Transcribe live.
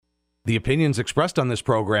The opinions expressed on this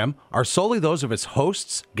program are solely those of its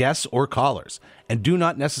hosts, guests, or callers, and do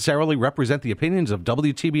not necessarily represent the opinions of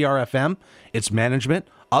WTBR-FM, its management,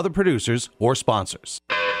 other producers, or sponsors.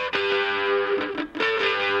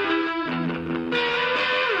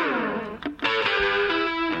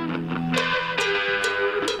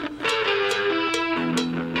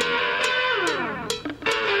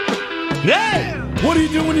 Hey! What do you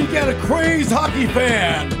do when you get a crazed hockey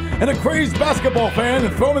fan and a crazed basketball fan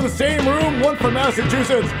and throw them in the same room? One from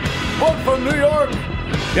Massachusetts, one from New York.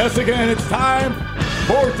 Yes, again, it's time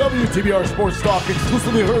for WTBR Sports Talk,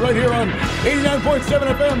 exclusively heard right here on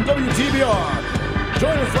 89.7 FM WTBR.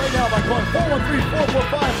 Join us right now by calling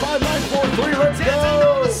 413-445-5943. Let's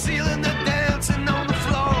go!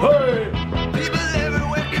 Hey!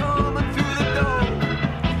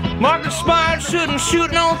 Marcus Smart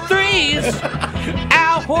shooting on threes.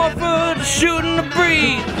 Al Horford shooting the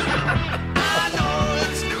breeze.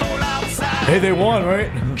 Hey, they won,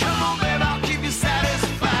 right? Come on, babe, I'll keep you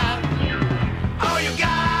satisfied. All you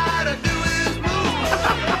gotta do is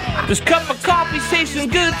move. This cup of coffee tasting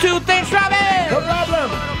good too. Thanks, Robin. No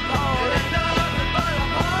problem.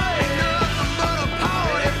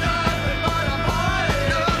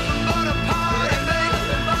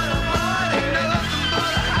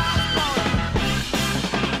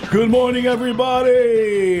 Good morning,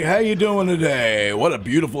 everybody. How you doing today? What a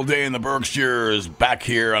beautiful day in the Berkshires. Back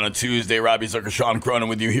here on a Tuesday. Robbie Zucker, Sean Cronin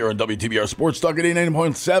with you here on WTBR Sports Talk at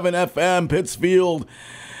 89.7 FM, Pittsfield.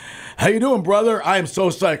 How you doing, brother? I am so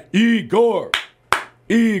psyched. Igor.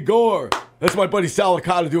 That's my buddy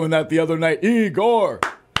Salicata doing that the other night. Igor.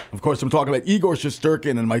 Of course, I'm talking about Igor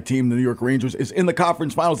Shesterkin, and my team, the New York Rangers, is in the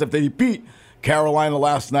conference finals after they beat Carolina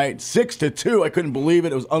last night 6-2. I couldn't believe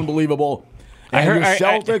it. It was unbelievable. And your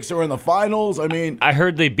Celtics are in the finals. I mean, I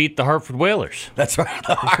heard they beat the Hartford Whalers. That's right.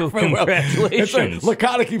 The Hartford Congratulations. Like,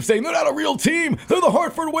 Licata keeps saying they're not a real team. They're the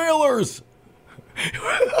Hartford Whalers.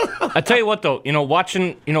 I tell you what, though,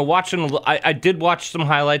 watching. I did watch some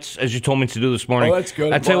highlights as you told me to do this morning. Oh, that's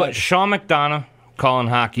good. I tell you what, Sean McDonough calling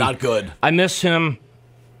hockey. Not good. I miss him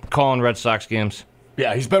calling Red Sox games.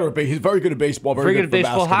 Yeah, he's better. He's very good at baseball. Very good at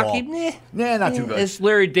baseball. Basketball. Hockey, not too good. As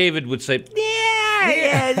Larry David would say, yeah.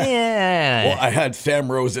 Well, I had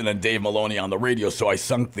Sam Rosen and Dave Maloney on the radio, so I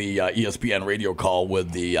sunk the ESPN radio call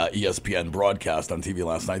with the ESPN broadcast on TV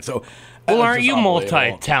last night. So, well, aren't you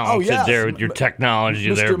multi-talented there with your technology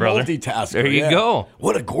Mr. there, brother? Multitasker. There you go.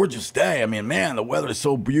 What a gorgeous day. I mean, man, the weather is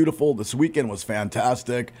so beautiful. This weekend was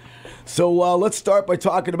fantastic. So let's start by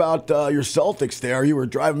talking about your Celtics there. You were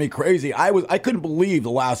driving me crazy. I couldn't believe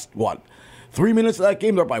the last, 3 minutes of that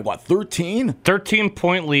game? They're by 13?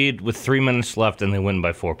 13-point lead with 3 minutes left, and they win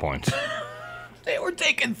by 4 points. They were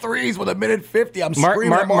taking threes with 1:50. I'm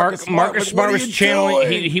screaming at Marcus Smart. Marcus Smart was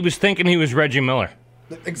channeling. He was thinking he was Reggie Miller.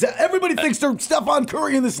 Exactly. Everybody thinks they're Stephon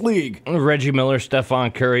Curry in this league. Reggie Miller,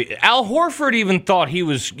 Stephon Curry. Al Horford even thought he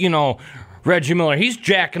was, Reggie Miller. He's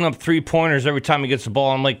jacking up three-pointers every time he gets the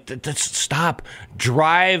ball. I'm like, stop.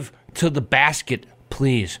 Drive to the basket,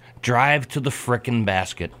 please. Drive to the frickin'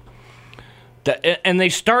 basket. And they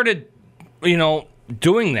started,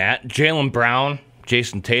 doing that. Jaylen Brown,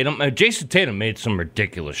 Jason Tatum. Jason Tatum made some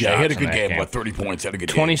ridiculous shots. Yeah, he had a good game. 30 points. Had a good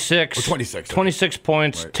 26. Game. 26. 26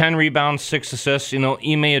 points, right. 10 rebounds, 6 assists. Ime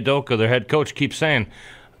Udoka, their head coach, keeps saying,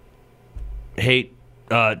 hey,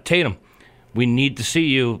 Tatum, we need to see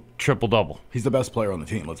you triple-double. He's the best player on the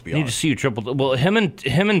team, let's be honest. Need to see you triple-double. Well, him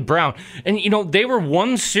and Brown. And, they were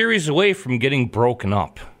one series away from getting broken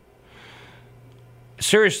up.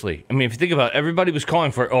 Seriously. I mean, if you think about it, everybody was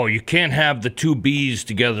calling for, you can't have the two Bs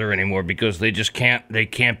together anymore because they just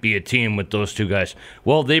can't be a team with those two guys.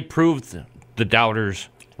 Well, they proved the doubters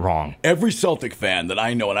wrong. Every Celtic fan that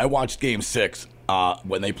I know, and I watched Game 6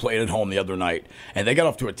 when they played at home the other night, and they got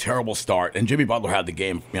off to a terrible start, and Jimmy Butler had the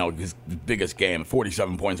game, his biggest game,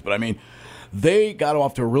 47 points, but I mean, they got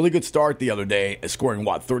off to a really good start the other day, scoring,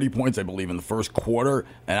 30 points, I believe, in the first quarter,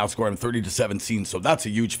 and outscoring 30-17, so that's a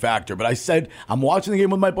huge factor. But I said, I'm watching the game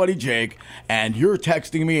with my buddy Jake, and you're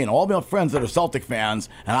texting me, and all my friends that are Celtic fans,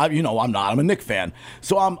 and I'm not, I'm a Knicks fan.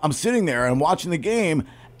 So I'm sitting there, and I'm watching the game,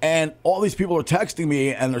 and all these people are texting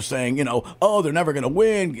me, and they're saying, they're never going to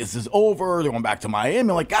win, this is over, they're going back to Miami. I'm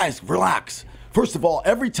like, guys, relax. First of all,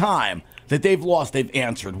 every time that they've lost, they've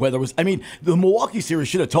answered. Whether it was, the Milwaukee series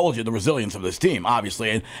should have told you the resilience of this team, obviously.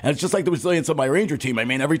 And it's just like the resilience of my Ranger team.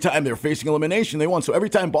 Every time they're facing elimination, they won. So every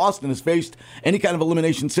time Boston has faced any kind of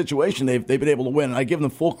elimination situation, they've been able to win. And I give them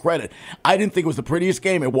full credit. I didn't think it was the prettiest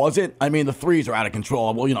game. It wasn't. The threes are out of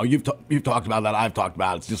control. Well, you've talked about that. I've talked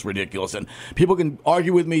about it. It's just ridiculous. And people can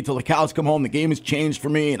argue with me till the cows come home. The game has changed for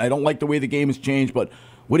me, and I don't like the way the game has changed. But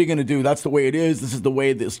What are you going to do? That's the way it is. This is the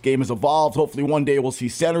way this game has evolved. Hopefully one day we'll see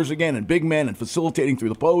centers again and big men and facilitating through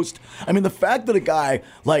the post. I mean, the fact that a guy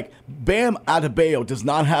like Bam Adebayo does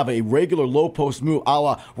not have a regular low post move a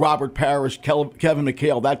la Robert Parrish, Kevin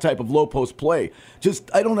McHale, that type of low post play,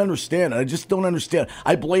 I don't understand it. I just don't understand.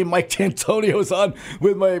 I blame Mike D'Antoni. I was on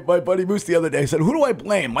with my buddy Moose the other day. I said, who do I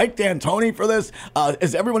blame? Mike D'Antoni for this?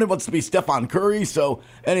 As everyone wants to be Stephon Curry. So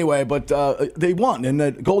anyway, but they won.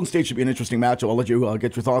 And Golden State should be an interesting matchup. I'll let you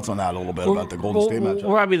get your thoughts on that a little bit about the Golden State matchup.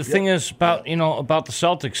 Well, Robbie, the thing is about the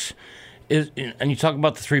Celtics is, and you talk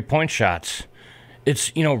about the 3-point shots.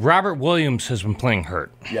 It's Robert Williams has been playing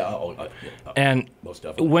hurt. Yeah, and most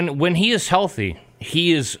definitely. when he is healthy,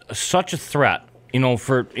 he is such a threat.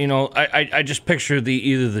 I just picture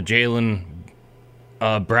either the Jaylen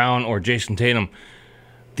Brown or Jason Tatum,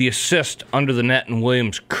 the assist under the net and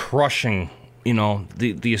Williams crushing.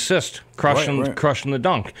 The assist, crushing the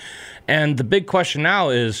dunk. And the big question now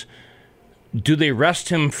is, do they rest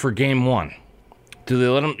him for game 1? Do they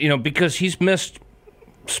let him, because he's missed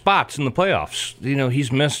spots in the playoffs.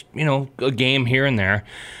 He's missed, a game here and there.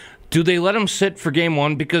 Do they let him sit for game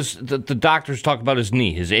 1? Because the doctors talk about his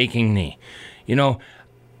knee, his aching knee.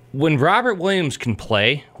 When Robert Williams can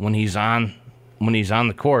play, when he's on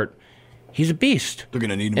the court, he's a beast. They're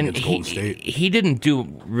going to need him against Golden State. He didn't do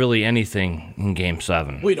really anything in Game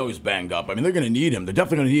 7. We know he's banged up. I mean, they're going to need him. They're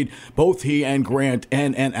definitely going to need both he and Grant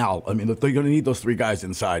and Al. I mean, they're going to need those 3 guys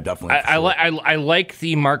inside, definitely. I like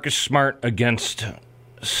the Marcus Smart against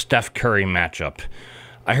Steph Curry matchup.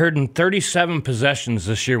 I heard in 37 possessions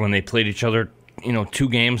this year when they played each other, 2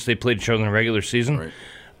 games they played each other in the regular season,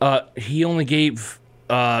 he only gave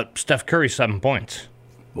Steph Curry 7 points.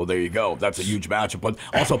 Well, there you go. That's a huge matchup. But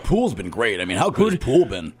also, Poole's been great. I mean, how good has Poole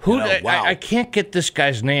been? Wow. I can't get this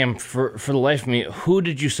guy's name for the life of me. Who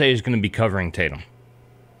did you say is going to be covering Tatum?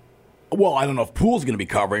 Well, I don't know if Poole's going to be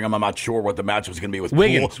covering him. I'm not sure what the matchup is going to be with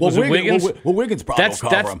Wiggins. Poole. Was it Wiggins? Well, Wiggins probably will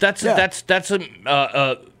cover him. That's a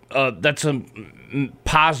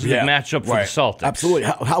positive matchup for the Celtics. Absolutely.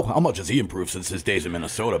 How much has he improved since his days in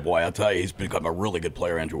Minnesota? Boy, I'll tell you, he's become a really good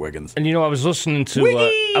player, Andrew Wiggins. And I was listening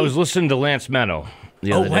to Lance Meadow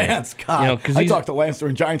the other day. Lance, God. I talked to Lance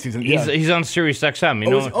during Giants season. He's on Sirius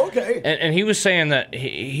XM. Okay. And he was saying that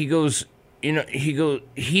he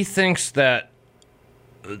thinks that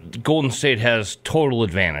Golden State has total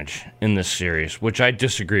advantage in this series, which I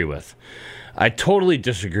disagree with. I totally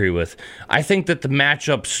disagree with. I think that the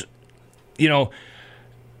matchups,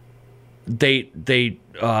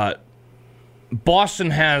 Boston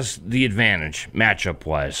has the advantage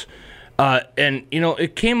matchup-wise. And,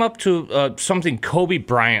 it came up to something Kobe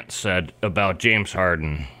Bryant said about James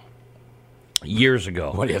Harden years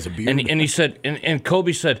ago. What, he has a beard? And he said, and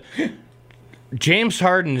Kobe said, James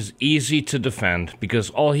Harden is easy to defend because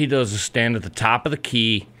all he does is stand at the top of the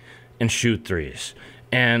key and shoot threes.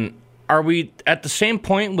 And are we at the same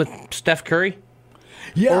point with Steph Curry?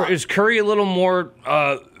 Yeah. Or is Curry a little more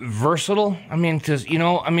versatile? I mean,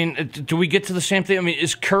 do we get to the same thing? I mean,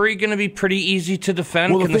 is Curry going to be pretty easy to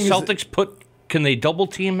defend? Well, Can the Celtics Can they double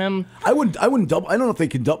team him? I wouldn't double. I don't know if they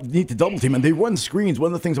need to double team him. They run screens. One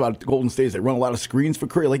of the things about Golden State is they run a lot of screens for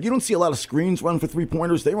Curry. Like, you don't see a lot of screens run for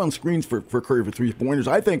 3-pointers. They run screens for Curry for 3-pointers.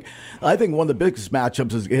 I think one of the biggest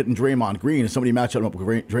matchups is hitting Draymond Green. If somebody match up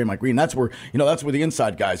with Draymond Green, that's where the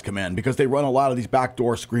inside guys come in because they run a lot of these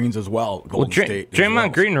backdoor screens as well. Golden State.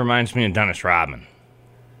 Draymond Green reminds me of Dennis Rodman.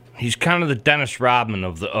 He's kind of the Dennis Rodman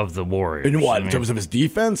of the Warriors. In what? In terms of his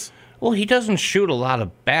defense? Well, he doesn't shoot a lot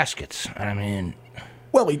of baskets. I mean,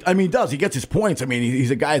 well, he does. He gets his points. I mean, he's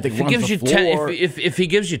a guy that runs the floor. If he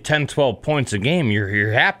gives you 10, 12 points a game,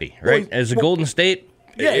 you're happy, right? As a Golden State,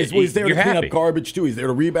 he's there to clean happy. up garbage too. He's there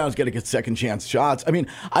to rebound. He's got to get second chance shots. I mean,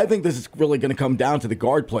 I think this is really going to come down to the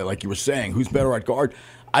guard play, like you were saying. Who's better at guard?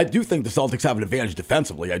 I do think the Celtics have an advantage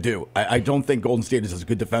defensively. I do. I don't think Golden State is as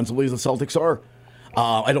good defensively as the Celtics are.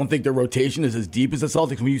 I don't think their rotation is as deep as the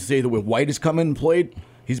Celtics. When you say that when White has come in and played,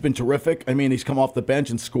 he's been terrific. I mean, he's come off the bench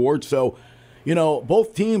and scored. So,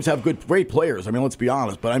 both teams have great players. I mean, let's be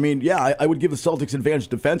honest. But, I mean, yeah, I would give the Celtics advantage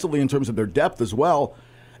defensively in terms of their depth as well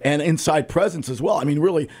and inside presence as well. I mean,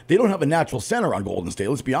 really, they don't have a natural center on Golden State.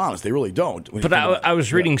 Let's be honest. They really don't. But I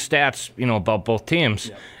was reading stats, about both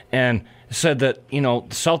teams, and it said that, the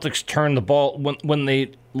Celtics turned the ball when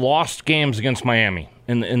they lost games against Miami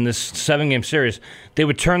in this 7-game series. They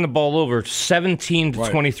would turn the ball over 17 to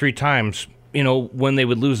 23 times, when they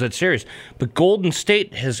would lose that series. But Golden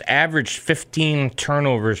State has averaged 15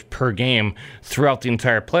 turnovers per game throughout the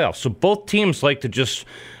entire playoffs. So both teams like to just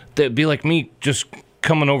be like me, just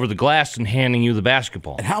coming over the glass and handing you the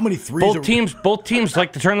basketball. And how many threes? Both teams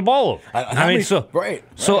like to turn the ball over. Right.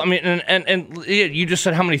 So I mean, and you just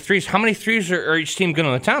said how many threes? How many threes are each team going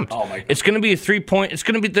to attempt? Oh my God. It's going to be a 3-point. It's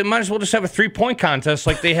going to be. They might as well just have a 3-point contest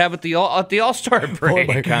like they have at the All-Star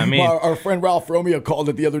break. I mean, our friend Ralph Romeo called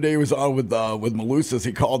it the other day. He was on with Malusas.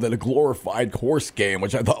 He called it a glorified horse game,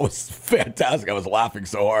 which I thought was fantastic. I was laughing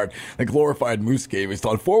so hard. The glorified moose game. He's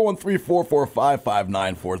on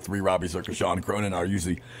 413-445-5943. Robbie Zirka, Sean Cronin, our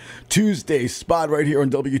usually Tuesday spot right here on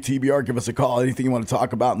WTBR. Give us a call. Anything you want to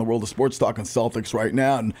talk about in the world of sports, talking Celtics right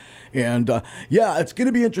now, and yeah, it's going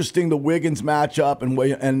to be interesting, the Wiggins matchup and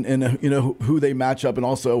you know who they match up and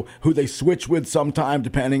also who they switch with sometime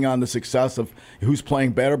depending on the success of who's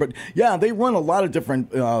playing better. But yeah, they run a lot of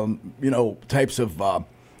different types of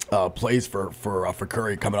plays for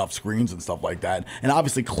Curry coming off screens and stuff like that. And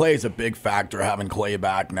obviously Clay is a big factor, having Clay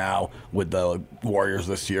back now with the Warriors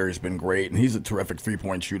this year. He's been great, and he's a terrific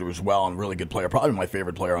three-point shooter as well and really good player. Probably my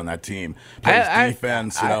favorite player on that team. Plays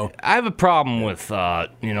defense, I have a problem with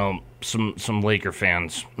some Laker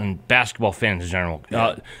fans and basketball fans in general.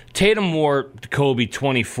 Yeah. Tatum wore the Kobe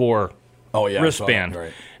 24 wristband.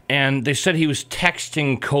 Right. And they said he was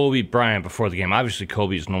texting Kobe Bryant before the game. Obviously,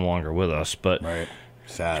 Kobe's no longer with us, but Right.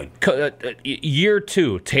 Sad. Year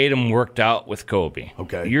 2, Tatum worked out with Kobe.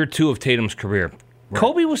 Okay. Year 2 of Tatum's career. Right.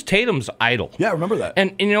 Kobe was Tatum's idol. Yeah, I remember that.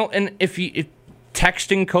 And if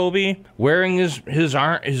texting Kobe, wearing his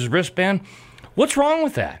wristband, what's wrong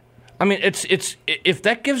with that? I mean, it's if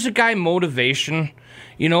that gives a guy motivation,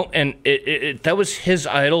 and that was his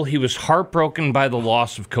idol. He was heartbroken by the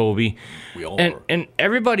loss of Kobe. We all were. were. And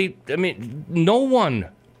everybody, I mean, no one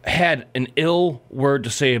had an ill word to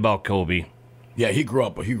say about Kobe. Yeah, he grew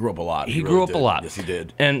up a lot. He grew up a lot. Yes, he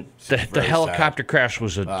did. And the very helicopter crash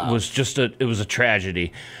was a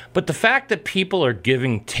tragedy. But the fact that people are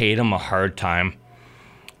giving Tatum a hard time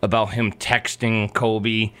about him texting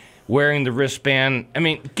Kobe, wearing the wristband, I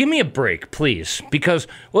mean, give me a break, please. Because,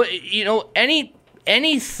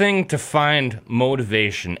 anything to find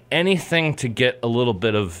motivation, anything to get a little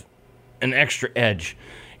bit of an extra edge,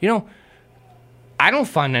 I don't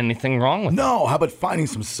find anything wrong with No, how about finding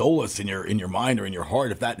some solace in your mind or in your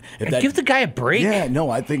heart? If that give the guy a break. Yeah,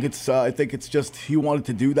 no, I think it's just he wanted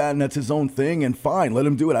to do that and that's his own thing, and fine, let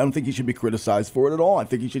him do it. I don't think he should be criticized for it at all. I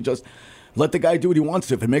think he should just let the guy do what he wants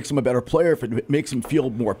to. If it makes him a better player, if it makes him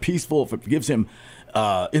feel more peaceful, if it gives him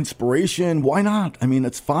inspiration, why not? I mean,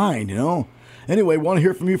 that's fine, Anyway, want to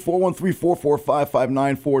hear from you,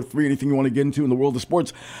 413-445-5943. Anything you want to get into in the world of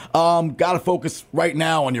sports. Got to focus right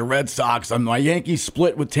now on your Red Sox. My Yankees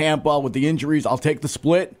split with Tampa with the injuries. I'll take the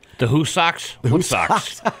split. The who Sox? What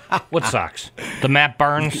Sox? What Sox? The Matt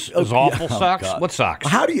Barnes is awful Sox? God. What Sox?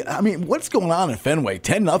 What's going on in Fenway?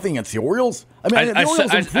 10-0 against the Orioles? The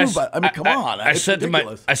Orioles improved, but come on. I said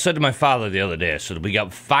to my father the other day, I said, we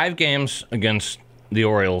got 5 games against the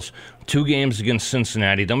Orioles, 2 games against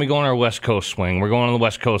Cincinnati. Then we go on our West Coast swing. We're going on the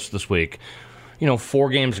West Coast this week. 4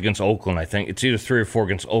 games against Oakland, I think. It's either 3 or 4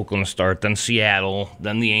 against Oakland to start, then Seattle,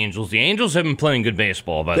 then the Angels. The Angels have been playing good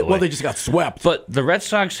baseball, by the way. Well, they just got swept. But the Red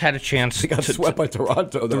Sox had a chance. They got swept by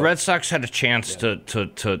Toronto, though. The Red Sox had a chance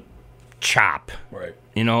to chop. Right.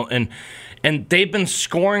 And they've been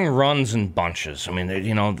scoring runs in bunches. I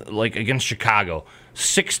mean, like against Chicago,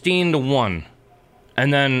 16-1.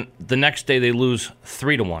 And then the next day they lose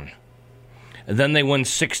 3-1. And then they win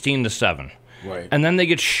 16-7. Right. And then they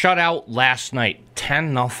get shut out last night,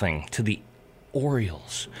 10-0 to the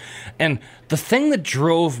Orioles. And the thing that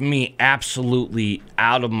drove me absolutely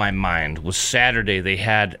out of my mind was Saturday they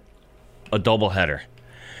had a doubleheader.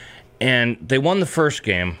 And they won the first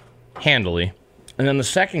game handily. And then the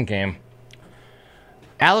second game,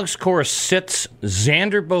 Alex Cora sits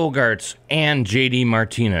Xander Bogaerts and J.D.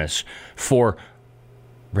 Martinez for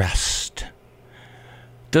rest.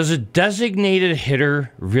 Does a designated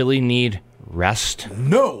hitter really need rest?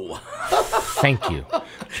 No. Thank you.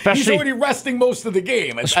 He's already resting most of the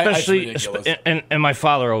game. And my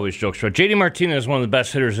father always jokes about J.D. Martinez is one of the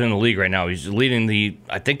best hitters in the league right now. He's leading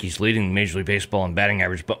Major League Baseball in batting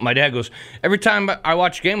average. But my dad goes, every time I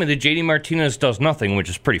watch a game with it, J.D. Martinez does nothing, which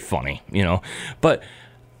is pretty funny, But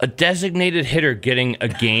a designated hitter getting a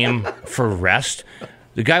game for rest.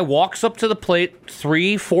 The guy walks up to the plate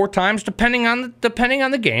 3-4 times, depending on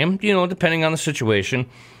the game, depending on the situation.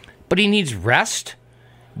 But he needs rest.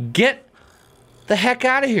 Get the heck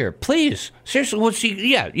out of here, please. Seriously,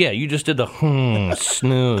 you just did the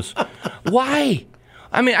snooze. Why?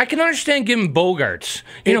 I mean, I can understand giving Bogaerts,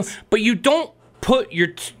 but you don't put your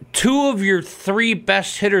 2 of your 3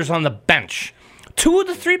 best hitters on the bench. 2 of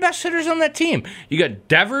the 3 best hitters on that team. You got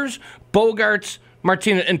Devers, Bogaerts,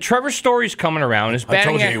 Martinez, and Trevor Story's coming around. I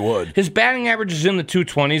told you he would. His batting average is in the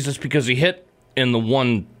 220s. That's because he hit in the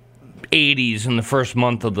 180s in the first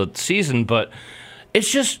month of the season. But it's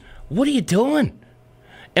just, what are you doing?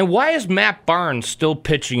 And why is Matt Barnes still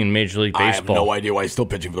pitching in Major League Baseball? I have no idea why he's still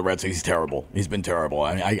pitching for the Red Sox. He's terrible. He's been terrible.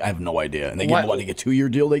 I mean, I have no idea. And they gave him, a 2-year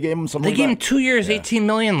deal? They gave him something They like gave him that? 2 years, $18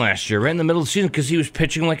 million last year, right in the middle of the season, because he was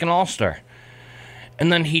pitching like an all-star. And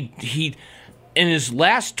then he in his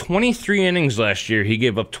last 23 innings last year, he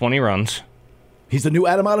gave up 20 runs. He's the new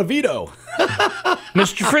Adam Ottavino.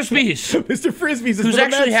 Mr. Frisbee's. Mr. Frisbee's is Who's for the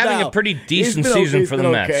actually Mets having now. a pretty He's decent been season he's for the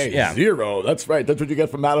been Mets. okay. Yeah. 0. That's right. That's what you get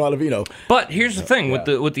from Adam Ottavino. But here's the thing with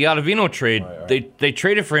the Ottavino trade, they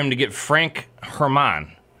traded for him to get Frank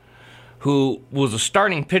Herman, who was a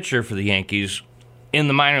starting pitcher for the Yankees in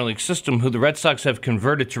the minor league system, who the Red Sox have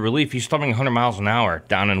converted to relief. He's throwing 100 miles an hour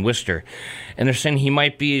down in Worcester, and they're saying he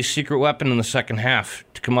might be a secret weapon in the second half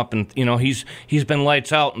to come up and he's been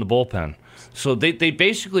lights out in the bullpen. So they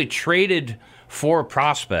basically traded for a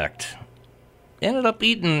prospect. Ended up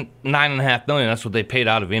eating $9.5 million. That's what they paid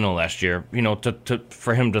Ottavino last year.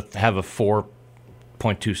 For him to have a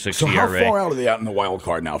 4.26 So ERA. how far out are they out in the wild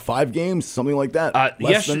card now? 5 games? Something like that?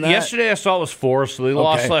 Less than that? Yesterday I saw it was 4, so they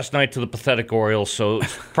lost Okay. last night to the pathetic Orioles, so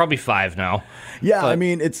it's probably 5 now. Yeah, But- I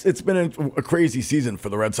mean, it's been a crazy season for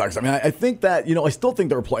the Red Sox. I mean, I think that, I still think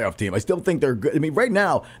they're a playoff team. I still think they're good. I mean, right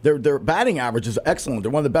now, their batting average is excellent. They're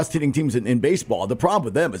one of the best hitting teams in baseball. The problem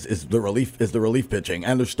with them is the relief pitching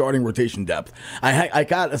and their starting rotation depth. I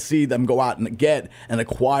got to see them go out and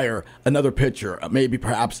acquire another pitcher, maybe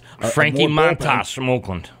perhaps Frankie more bullpen. Montas from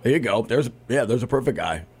Oakland. There you go. There's a perfect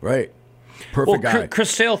guy. Right. Perfect guy. Chris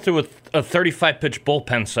Sale threw a 35-pitch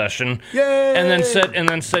bullpen session, Yay! and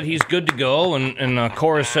then said he's good to go. And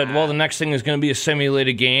Cora said, well, the next thing is going to be a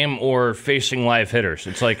simulated game or facing live hitters.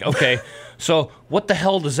 It's like, okay, so what the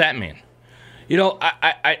hell does that mean?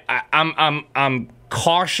 I'm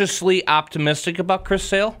cautiously optimistic about Chris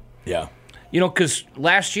Sale. Yeah. Because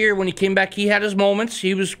last year when he came back, he had his moments.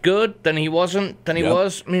 He was good, then he wasn't, then he Yep.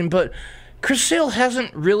 was. I mean, but Chris Sale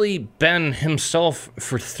hasn't really been himself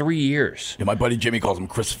for 3 years. Yeah, my buddy Jimmy calls him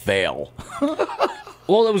Chris Fail.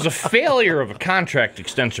 Well, it was a failure of a contract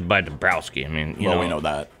extension by Dombrowski. I mean, We know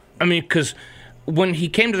that. I mean, because when he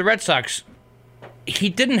came to the Red Sox, he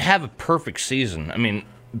didn't have a perfect season. I mean,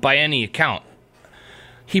 by any account,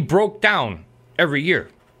 he broke down every year,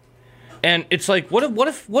 and it's like,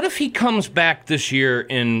 what if he comes back this year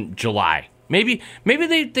in July? Maybe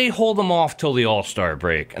they hold him off till the All-Star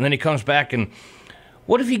break, and then he comes back, and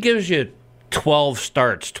what if he gives you 12,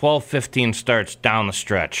 15 starts down the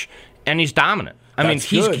stretch, and he's dominant? I mean,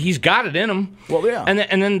 That's good. he's got it in him. Well, yeah. And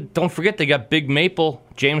then don't forget they got Big Maple,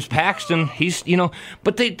 James Paxton. He's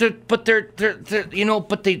but they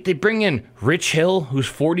bring in Rich Hill, who's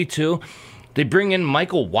 42. They bring in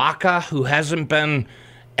Michael Wacha, who hasn't been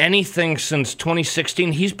anything since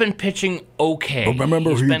 2016. He's been pitching okay.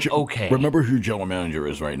 Remember He's who been Jo- okay. Remember who general manager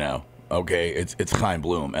is right now. Okay, it's Chaim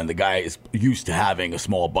Bloom, and the guy is used to having a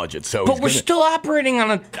small budget. So, But we're still operating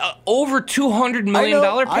on a over $200 million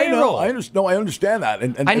payroll. I understand that.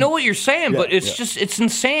 And I know what you're saying, but Yeah, it's yeah. just it's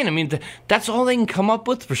insane. I mean, that's all they can come up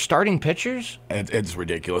with for starting pitchers. It's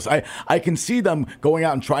ridiculous. I can see them going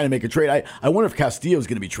out and trying to make a trade. I wonder if Castillo's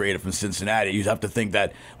going to be traded from Cincinnati. You have to think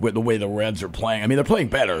that with the way the Reds are playing. I mean, they're playing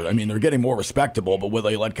better. I mean, they're getting more respectable. But will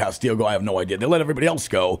they let Castillo go? I have no idea. They let everybody else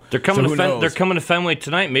go. They're coming so to who knows? They're coming to Fenway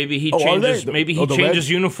tonight. Maybe he Oh, are they? changes. Maybe he the changes Reds?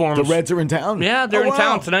 uniforms. The Reds are in town. Yeah, they're Oh, in wow.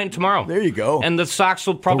 town tonight and tomorrow. There you go. And the Sox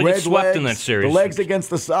will probably The get Red swept in Legs- that series. The legs against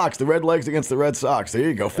the Sox. The Red Legs against the Red Sox. There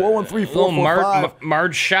you go. 413 Little 445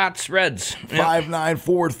 Marge shots, Reds. Yep.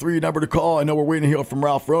 5943 number to call. I know we're waiting to hear from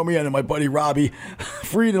Ralph Romeo and my buddy Robbie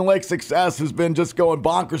Freed in Lake Success, who's been just going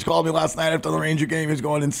bonkers. Called me last night after the Ranger game. He was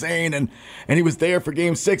going insane, and he was there for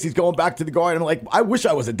Game 6. He's going back to the Garden. I'm like, I wish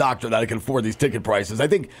I was a doctor that I could afford these ticket prices. I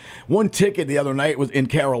think one ticket the other night was in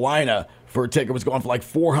Carolina. For a ticket was going for like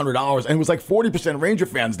 $400, and it was like 40% Ranger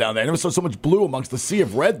fans down there, and there was so much blue amongst the sea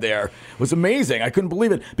of red there. It was amazing. I couldn't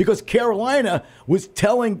believe it because Carolina was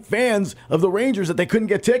telling fans of the Rangers that they couldn't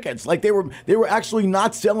get tickets. Like they were actually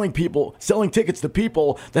not selling tickets to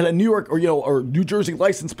people that had New York or New Jersey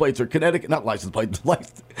license plates or Connecticut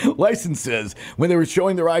licenses when they were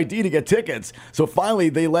showing their ID to get tickets. So finally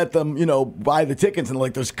they let them buy the tickets, and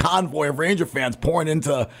like this convoy of Ranger fans pouring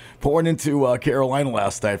into Carolina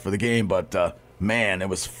last night for the game, but. Man, it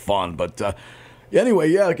was fun. But anyway,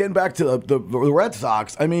 yeah, getting back to the Red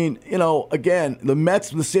Sox, I mean, again, the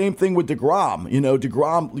Mets, the same thing with DeGrom.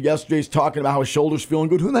 DeGrom yesterday's talking about how his shoulder's feeling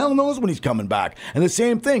good. Who the hell knows when he's coming back? And the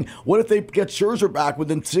same thing, what if they get Scherzer back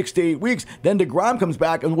within 6 to 8 weeks? Then DeGrom comes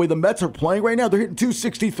back, and the way the Mets are playing right now, they're hitting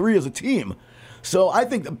 263 as a team. So I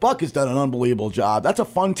think the Buck has done an unbelievable job. That's a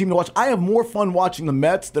fun team to watch. I have more fun watching the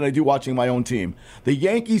Mets than I do watching my own team. The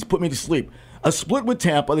Yankees put me to sleep. A split with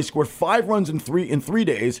Tampa. They scored 5 runs in 3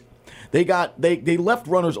 days. They left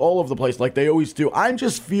runners all over the place like they always do. I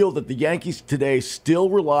just feel that the Yankees today still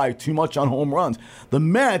rely too much on home runs. The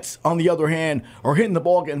Mets, on the other hand, are hitting the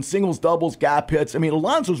ball, getting singles, doubles, gap hits. I mean,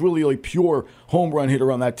 Alonso's really a pure home run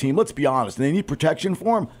hitter on that team. Let's be honest. And they need protection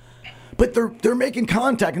for him. But they're making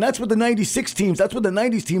contact, and that's what the 96 teams, that's what the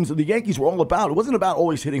 90s teams of the Yankees were all about. It wasn't about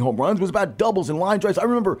always hitting home runs. It was about doubles and line drives. I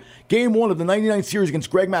remember Game 1 of the 99 series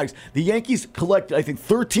against Greg Maddux. The Yankees collected, I think,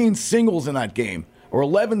 13 singles in that game, or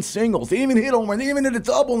 11 singles. They didn't even hit home run. They didn't even hit a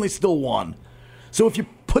double, and they still won. So if you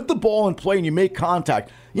put the ball in play and you make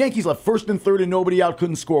contact, Yankees left first and third and nobody out,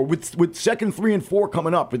 couldn't score, with second, 3, and 4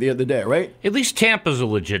 coming up for the other day, right? At least Tampa's a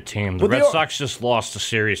legit team. The Red Sox just lost a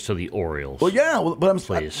series to the Orioles. Well, yeah, but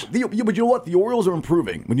but you know what? The Orioles are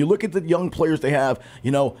improving. When you look at the young players they have,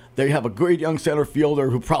 they have a great young center fielder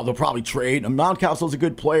who they'll probably trade. Mountcastle's a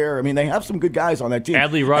good player. I mean, they have some good guys on that team.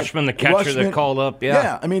 Adley Rutschman, the catcher that called up.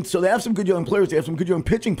 Yeah, I mean, so they have some good young players. They have some good young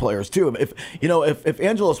pitching players too. If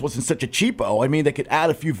Angelos wasn't such a cheapo, I mean, they could add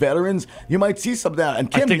a few veterans. You might see some of that. And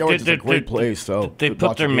Kim York is a great place. So they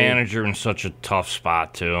put their manager in such a tough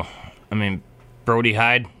spot too. I mean, Brody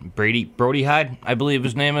Hyde, I believe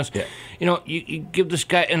his name is. Yeah. You give this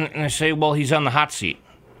guy, and I say, well, he's on the hot seat.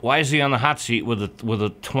 Why is he on the hot seat with a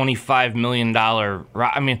 $25 million?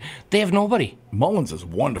 I mean, they have nobody. Mullins is a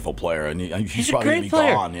wonderful player, and he's a probably great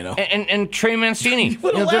player. Gone. And Trey Mancini.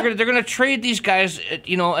 They're going to trade these guys.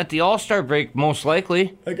 At the All-Star break, most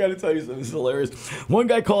likely. I got to tell you something. This is hilarious. One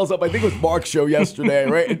guy calls up. I think it was Mark's show yesterday,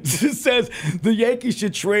 right? It just says the Yankees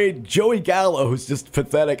should trade Joey Gallo, who's just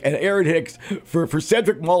pathetic, and Aaron Hicks for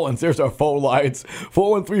Cedric Mullins. There's our phone lines: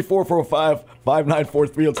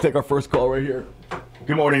 413-445-5943. Let's take our first call right here.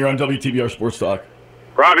 Good morning. You're on WTBR Sports Talk.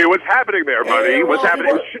 Robbie, what's happening there, buddy? Hey, what's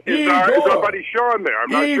happening? Is our buddy Sean there? I'm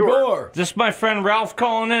not sure. This is my friend Ralph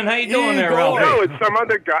calling in. How you doing there, Ralph? No, it's some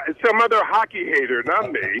other guy. It's some other hockey hater,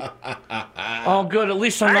 not me. Oh, good. At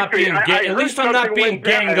least I'm not being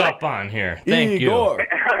ganged up on here. Thank you.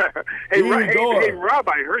 Hey, Rob,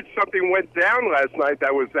 I heard something went down last night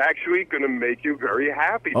that was actually going to make you very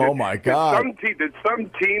happy. Oh my God! Did some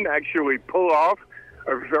team actually pull off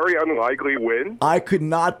a very unlikely win? I could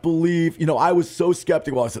not believe, I was so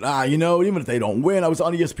skeptical. I said, even if they don't win. I was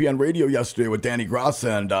on ESPN radio yesterday with Danny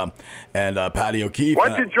Grassa and Patty O'Keefe. Why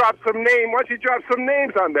don't you drop some names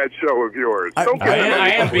on that show of yours? I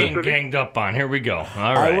am being ganged up on. Here we go.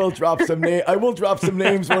 All right. I will drop some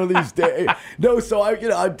names one of these days. No, so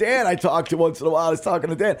Dan I talk to once in a while. I was talking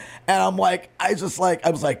to Dan, and I'm like, I was like,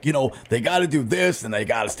 they got to do this, and they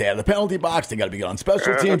got to stay out of the penalty box. They got to be good on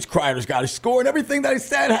special teams. Kreider's got to score, and everything that I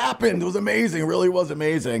said happened. It was amazing. It really was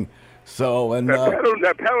amazing. So and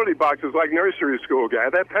that penalty box is like nursery school, guy.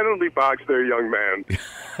 That penalty box there, young man.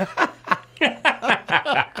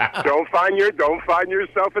 Don't find yourself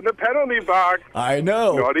in the penalty box. I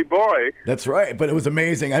know. Naughty boy. That's right. But it was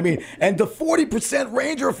amazing. I mean, and the 40%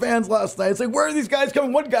 Ranger fans last night. It's like, where are these guys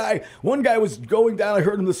coming? One guy was going down. I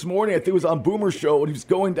heard him this morning. I think it was on Boomer's show. And he was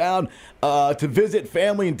going down to visit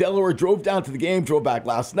family in Delaware. Drove down to the game. Drove back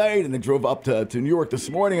last night, and then drove up to New York this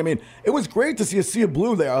morning. I mean, it was great to see a sea of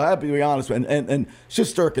blue there. I'll have to be honest. And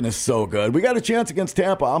Shesterkin is so good. We got a chance against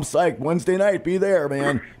Tampa. I'm psyched. Wednesday night, be there,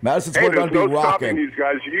 man. Madison Square Garden. No stopping these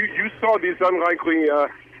guys. You saw these unlikely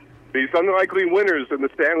winners in the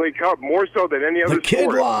Stanley Cup more so than any other sport. The kid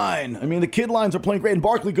sport. line. I mean, the kid lines are playing great. And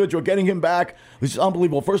Barclay Goodrow, getting him back, which is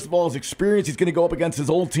unbelievable. First of all, his experience. He's going to go up against his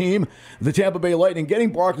old team, the Tampa Bay Lightning.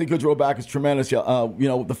 Getting Barclay Goodrow back is tremendous.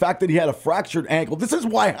 The fact that he had a fractured ankle. This is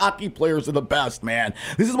why hockey players are the best, man.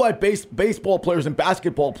 This is why baseball players and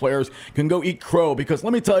basketball players can go eat crow. Because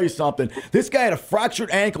let me tell you something. This guy had a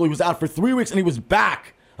fractured ankle. He was out for 3 weeks, and he was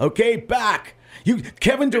back. Okay, back.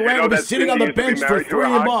 Kevin Durant was sitting on the bench for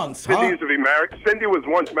 3 months. Cindy was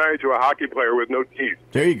once married to a hockey player with no teeth.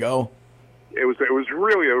 There you go. It was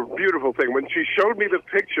really a beautiful thing. When she showed me the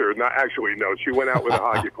picture, she went out with a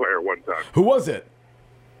hockey player one time. Who was it?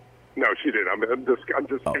 No, she didn't. I'm just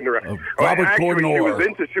kidding around. Robert Gordon Orr.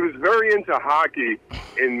 She was very into hockey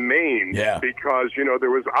in Maine because, there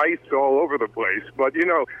was ice all over the place. But,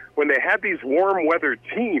 when they had these warm weather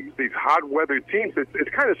teams, these hot weather teams, it's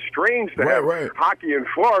kind of strange to have hockey in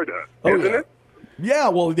Florida, isn't it? Yeah,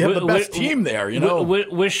 well, they have the best team there,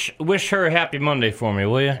 Wish her a happy Monday for me,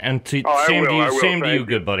 will you? And same to you,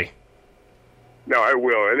 good buddy. No, I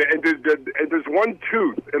will. And there's one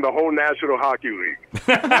tooth in the whole National Hockey League.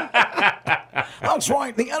 That's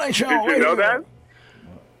right, the NHL. Did you know that?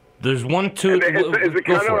 There's one tooth. Is it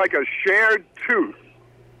kind of like a shared tooth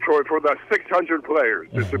for the 600 players.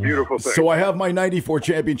 It's a beautiful thing. So I have my 94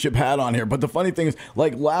 championship hat on here. But the funny thing is,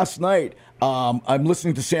 like last night, I'm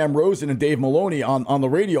listening to Sam Rosen and Dave Maloney on the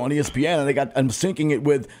radio on ESPN, and I'm syncing it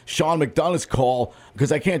with Sean McDonough's call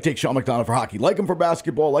because I can't take Sean McDonough for hockey. Like him for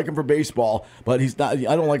basketball, like him for baseball, but he's not.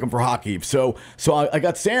 I don't like him for hockey. So I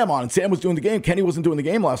got Sam on, and Sam was doing the game. Kenny wasn't doing the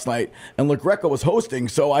game last night, and LaGreca was hosting.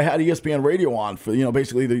 So I had ESPN radio on for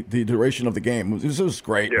basically the duration of the game. This was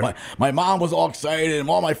great. Yeah. My mom was all excited, and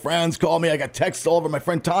all my friends called me. I got texts all over. My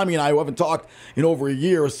friend Tommy and I, who haven't talked in over a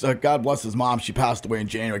year. God bless his mom. She passed away in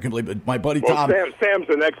January. I couldn't believe it. My buddy Tom. Sam's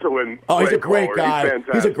an excellent. Oh, he's a great caller.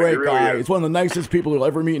 guy. He's a great really guy. Is. He's one of the nicest people you'll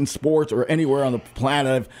ever meet in sports or anywhere on the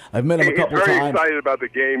planet. I've met him a couple He's very times. excited about the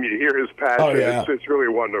game. You hear his passion. Oh, yeah. It's really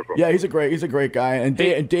wonderful. Yeah, he's a great guy. And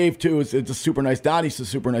Dave too is a super nice. Donnie's a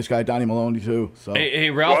super nice guy. Donnie Maloney too. So. Hey,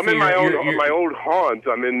 Ralph. Well, I'm in my old haunt.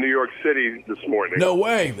 I'm in New York City this morning. No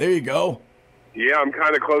way. There you go. Yeah, I'm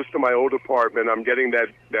kind of close to my old apartment. I'm getting that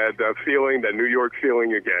feeling, that New York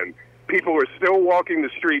feeling again. People are still walking the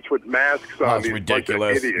streets with masks on. It's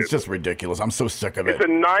ridiculous. It's just ridiculous. I'm so sick of it.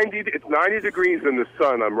 It's 90 degrees in the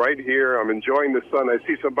sun. I'm right here. I'm enjoying the sun. I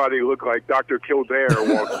see somebody look like Dr. Kildare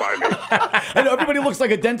walk by me. I know everybody looks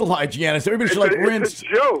like a dental hygienist. Everybody should rinse. It's a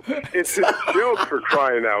joke. It's a joke for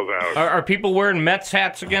crying out loud. Are people wearing Mets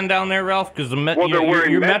hats again down there, Ralph? Because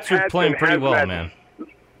your Mets are playing pretty well, man.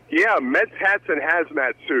 Yeah, Mets hats and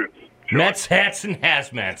hazmat suits. Sure. Mets hats and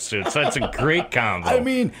hazmat suits. That's a great combo. I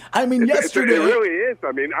mean, yesterday it really is.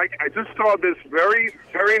 I mean, I just saw this very,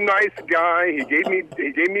 very nice guy. He gave me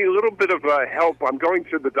a little bit of help. I'm going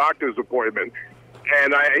to the doctor's appointment,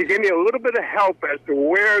 and he gave me a little bit of help as to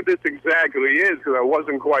where this exactly is because I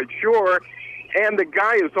wasn't quite sure. And the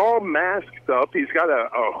guy is all masked up. He's got a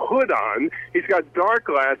hood on. He's got dark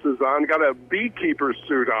glasses on. Got a beekeeper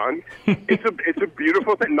suit on. It's a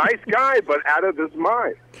beautiful thing. Nice guy, but out of his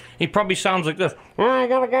mind. He probably sounds like this. That's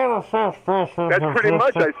pretty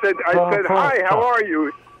much. I said, hi, how are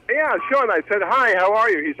you? Yeah, Sean, I said, hi, how are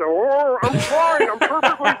you? He said, oh, I'm fine. I'm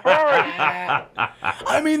perfectly fine.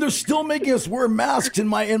 I mean, they're still making us wear masks in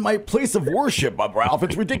my place of worship, Ralph.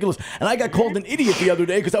 It's ridiculous. And I got called an idiot the other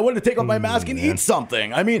day because I wanted to take off my mask and eat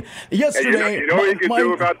something. I mean, yesterday... You know what you can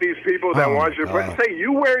do about these people that want you to... Say,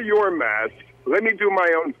 you wear your mask. Let me do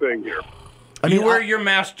my own thing here. You wear your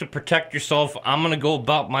mask to protect yourself. I'm going to go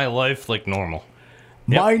about my life like normal.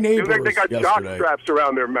 My neighbors they got jock straps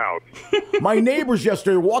around their mouth. My neighbors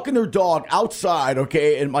yesterday walking their dog outside,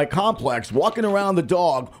 in my complex, walking around the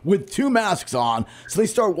dog with 2 masks on. So they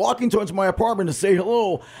start walking towards my apartment to say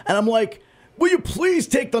hello. And I'm like, will you please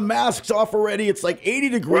take the masks off already? It's like 80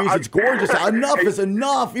 degrees. It's gorgeous. Enough is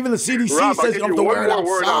enough. Even the CDC Rob, says you don't have to wear it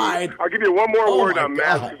outside. I'll give you one more word on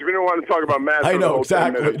masks because we don't want to talk about masks. I know,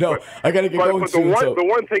 exactly. No, I got to get going soon. The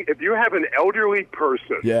one thing, if you have an elderly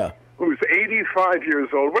person who's 85 years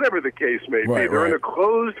old, whatever the case may be, they're in a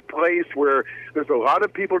closed place where there's a lot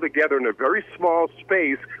of people together in a very small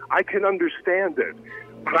space, I can understand it.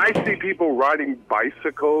 But I see people riding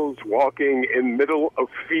bicycles, walking in middle of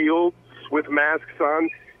fields with masks on.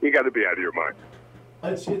 You got to be out of your mind.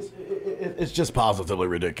 It's just positively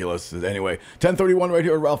ridiculous. Anyway, 10:31 right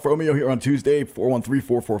here at Ralph Romeo here on Tuesday,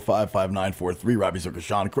 413-445-5943. Robbie Zucker,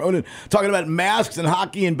 Sean Cronin, talking about masks and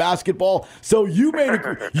hockey and basketball. So you made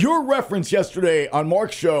your reference yesterday on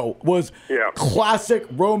Mark's show was classic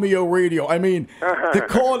Romeo radio. I mean, to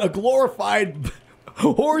call it a glorified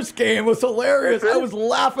horse game was hilarious. I was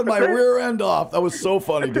laughing my rear end off. That was so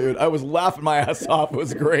funny, dude. I was laughing my ass off. It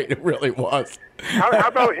was great. It really was. How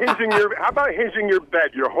about hinging your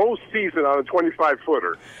bet your whole season on a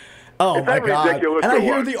 25-footer? Oh, my God. Ridiculous And I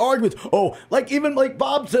hear the arguments. Oh, even like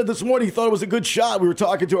Bob said this morning, he thought it was a good shot. We were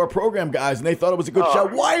talking to our program guys, and they thought it was a good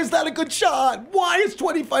shot. Why is that a good shot? Why is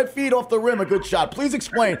 25 feet off the rim a good shot? Please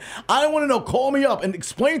explain. I want to know. Call me up and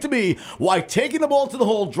explain to me why taking the ball to the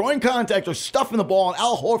hole, drawing contact, or stuffing the ball on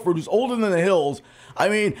Al Horford, who's older than the hills. I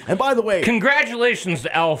mean, and by the way... Congratulations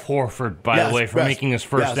to Al Horford, by the way, for making his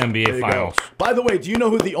first NBA Finals. By the way, do you know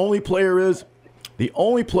who the only player is? The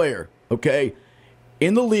only player,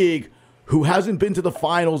 in the league who hasn't been to the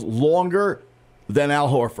finals longer than Al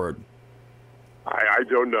Horford? I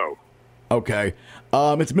don't know. Okay.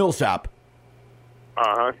 It's Millsap.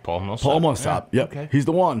 Paul Millsap. Paul Millsap. Yeah. Yep. Okay. He's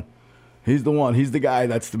the one. He's the guy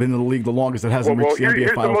that's been in the league the longest that hasn't reached the NBA finals.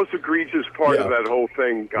 Here's the most egregious part of that whole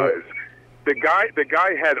thing, guys. The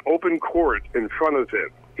guy had open court in front of him.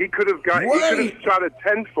 He could have shot a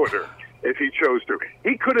 10-footer if he chose to.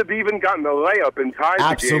 He could have even gotten a layup and tied the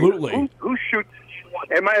game. Absolutely. Who shoots?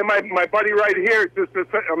 And my buddy right here, just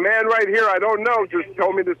a man right here, I don't know, just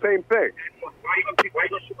told me the same thing.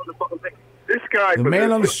 This guy, the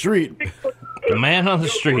man on the street. The man on the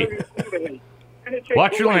street.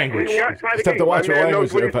 Watch your language. You have to watch your man language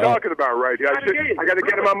knows what there, he's pal. talking about right here. I got to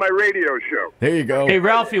get him on my radio show. There you go. Hey,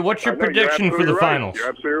 Ralphie, what's your I know, you're prediction for the absolutely right. finals? You're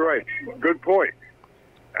absolutely right. Good point.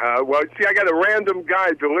 Well, see, I got a random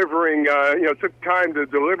guy delivering, took time to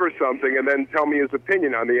deliver something and then tell me his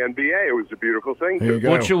opinion on the NBA. It was a beautiful thing. There you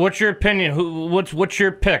go. What's your opinion? What's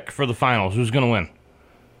your pick for the finals? Who's going to win?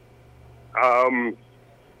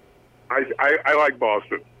 I like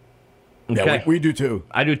Boston. Yeah, Okay. we do too.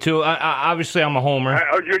 I do too. Obviously, I'm a homer.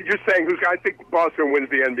 You're saying I think Boston wins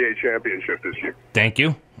the NBA championship this year. Thank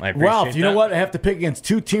you. I appreciate Ralph, you know that. what? I have to pick against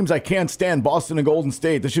two teams I can't stand, Boston and Golden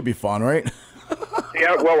State. This should be fun, right?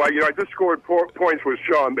 Yeah, well, I just scored points with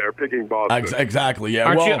Sean there picking Boston. Exactly, yeah.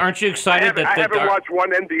 Aren't you excited I haven't watched one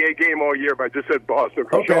NBA game all year, but I just said Boston.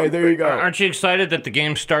 For Okay, Sean's there you sake. go. Aren't you excited that the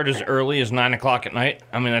games start as early as 9 o'clock at night?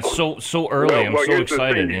 I mean, that's so early. I'm so here's the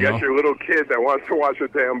excited. thing. You You know, got your little kid that wants to watch a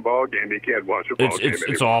damn ball game. He can't watch a ball game it's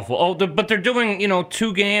anymore. awful. Oh, but they're doing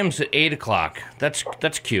 2 games at 8 o'clock. That's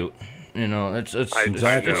cute. You know, it's just I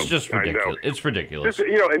ridiculous. know. It's ridiculous.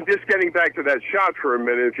 And just getting back to that shot for a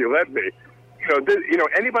minute, if you let me.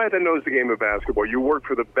 Anybody that knows the game of basketball, you work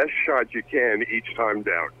for the best shot you can each time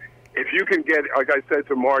down. If you can get, like I said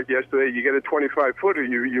to Mark yesterday, you get a 25-footer,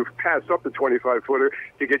 you pass up the 25-footer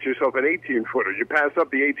to get yourself an 18-footer. You pass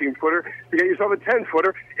up the 18-footer to get yourself a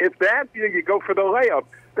 10-footer. If that, you go for the layup.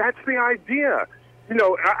 That's the idea.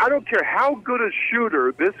 I don't care how good a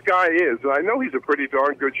shooter this guy is. And I know he's a pretty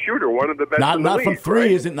darn good shooter, one of the best in the Not league. from three,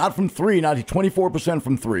 right? is it? Not from three. Not 24%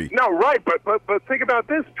 from three. No, right, but think about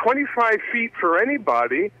this: 25 feet for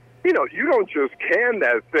anybody. You don't just can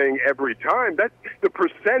that thing every time. That the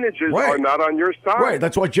percentages Right. are not on your side. Right,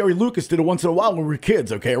 that's why Jerry Lucas did it once in a while when we were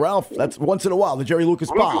kids, okay, Ralph? That's once in a while, the Jerry Lucas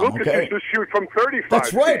bomb, Lucas okay? used to shoot from 35.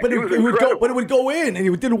 That's right, feet. but He it was would go, incredible. but it would go in, and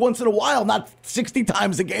he did it once in a while, not 60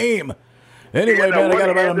 times a game. Anyway, Yeah, man, I got about a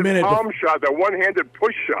one-handed minute. palm shot, that one-handed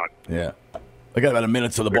push shot. Yeah, I got about a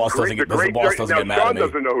minute, so the boss doesn't get Jerry, mad now, at me. Sean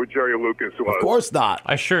doesn't know who Jerry Lucas was. Of course not.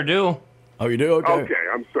 I sure do. Oh, you do? Okay. Okay,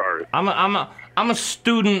 I'm sorry. I'm a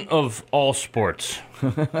student of all sports.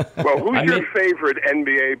 Well, who's your favorite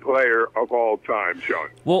NBA player of all time, Sean?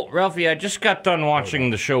 Well, Ralphie, I just got done watching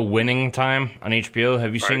the show Winning Time on HBO.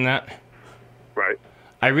 Have you seen that? Right.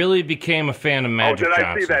 I really became a fan of Magic Did Johnson.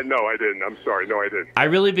 I see that? No, I didn't. I'm sorry. No, I didn't. I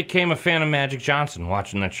really became a fan of Magic Johnson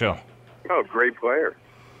watching that show. Oh, great player.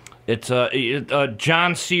 It's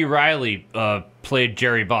John C. Reilly played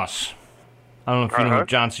Jerry Buss. I don't know if you know who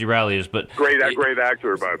John C. Reilly is, but Great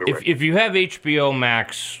actor, by the way. if you have HBO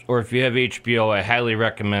Max or if you have HBO, I highly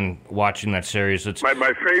recommend watching that series. It's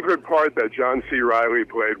My favorite part that John C. Reilly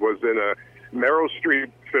played was in a Meryl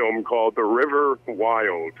Streep film called The River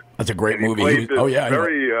Wild. That's a great And he movie. played this Oh, yeah. I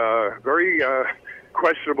know. very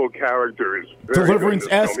questionable characters.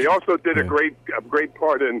 Deliverance-esque. He also did a great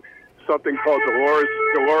part in something called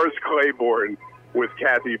Dolores Claiborne with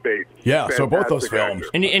Kathy Bates. Yeah, so both those Fantastic films.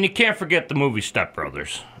 actor. and you can't forget the movie Step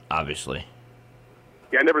Brothers, obviously,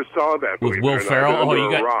 Yeah, I never saw that. with believe it Will or not. Ferrell. Under You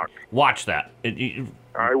a got rock. watch that.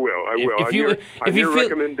 I will. If On you your, if on you your feel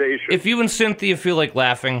recommendation. if you and Cynthia feel like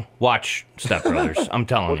laughing, watch Step Brothers. I'm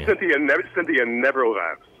telling you. Cynthia never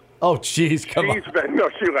laughs. Oh, jeez, come on. No,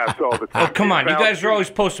 she laughs all the time. Oh, come on. You She's guys are always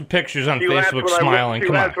posting pictures on She laughs Facebook when smiling. She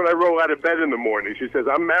Come laughs on. when I roll out of bed in the morning. She says,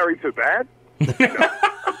 "I'm married to that."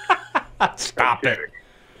 Stop it.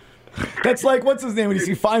 That's like, what's his name? When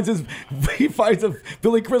he finds a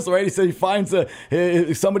Billy Crystal, right? He said he finds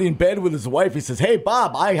somebody in bed with his wife. He says, "Hey,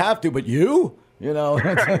 Bob, I have to, but you?" You know,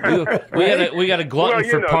 We got a glutton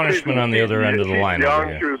for punishment on the other end of the line She's young.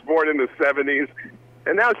 over She here. was born in the 70s.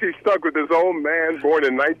 And now she's stuck with this old man born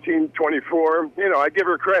in 1924. I give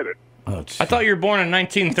her credit. Oh, I thought you were born in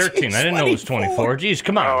 1913. I didn't know it was 24. Jeez,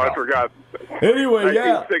 come on. Oh, I Ralph. forgot. Anyway,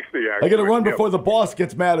 yeah. 1960, I actually. got to run Yeah. before the boss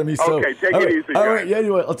gets mad at me. So. Okay, take All it right. easy, All guys. right, yeah,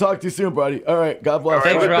 anyway, I'll talk to you soon, buddy. All right, God bless.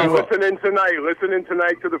 Thanks, All right, Ralph. Listen in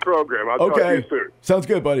tonight to the program. I'll talk to Okay, you soon. sounds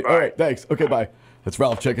good, buddy. All Bye. right, thanks. Okay, bye. That's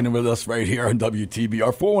Ralph checking in with us right here on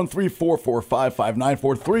WTBR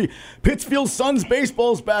 413-445-5943. Pittsfield Suns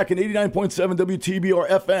baseball's back in 89.7 WTBR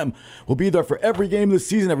FM. We'll be there for every game this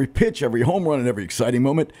season, every pitch, every home run, and every exciting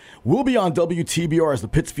moment. We'll be on WTBR as the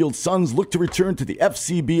Pittsfield Suns look to return to the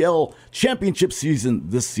FCBL championship season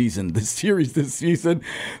this season. The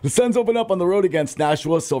Suns open up on the road against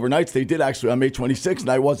Nashua Silver Knights. They did actually on May 26th,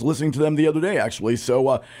 and I was listening to them the other day, actually.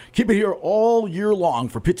 So keep it here all year long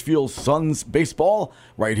for Pittsfield Suns baseball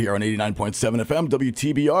right here on 89.7 FM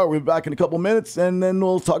WTBR. We'll be back in a couple minutes, and then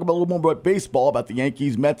we'll talk about a little more about baseball, about the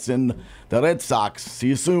Yankees, Mets, and the Red Sox. See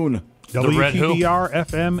you soon. Red who? WTBR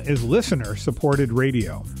FM is listener-supported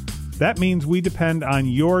radio. That means we depend on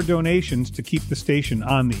your donations to keep the station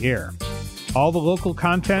on the air. All the local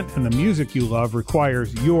content and the music you love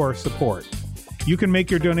requires your support. You can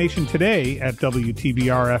make your donation today at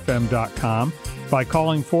WTBRFM.com by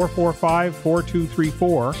calling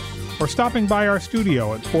 445-4234 or stopping by our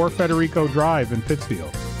studio at 4 Federico Drive in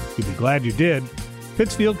Pittsfield. You'll be glad you did.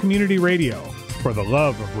 Pittsfield Community Radio, for the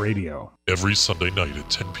love of radio. Every Sunday night at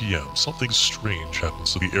 10 p.m., something strange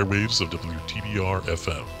happens to the airwaves of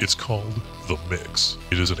WTBR-FM. It's called The Mix.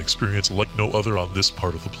 It is an experience like no other on this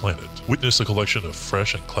part of the planet. Witness a collection of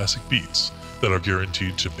fresh and classic beats that are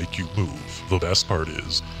guaranteed to make you move. The best part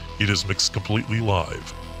is, it is mixed completely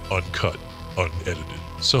live, uncut, unedited.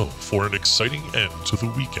 So, for an exciting end to the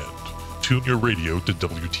weekend, tune your radio to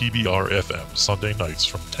WTBR-FM Sunday nights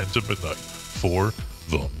from 10 to midnight for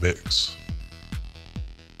The Mix.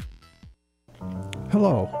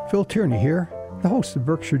 Hello, Phil Tierney here, the host of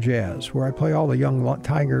Berkshire Jazz, where I play all the young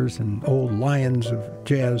tigers and old lions of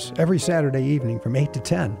jazz every Saturday evening from 8 to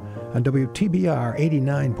 10 on WTBR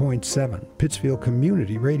 89.7, Pittsfield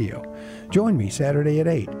Community Radio. Join me Saturday at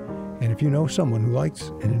 8. And if you know someone who likes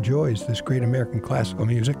and enjoys this great American classical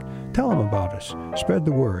music, tell them about us. Spread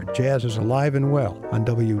the word. Jazz is alive and well on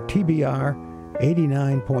WTBR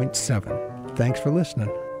 89.7. Thanks for listening.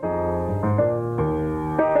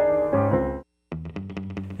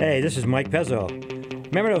 Hey, this is Mike Pezzo.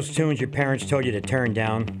 Remember those tunes your parents told you to turn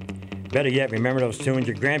down? Better yet, remember those tunes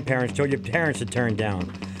your grandparents told your parents to turn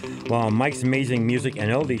down? Well, on Mike's Amazing Music and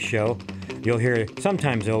Oldies show, you'll hear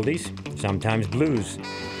sometimes oldies, sometimes blues,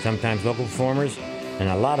 sometimes local performers, and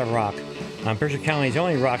a lot of rock. On Berkshire County's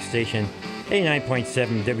only rock station,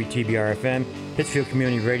 89.7 WTBR-FM, Pittsfield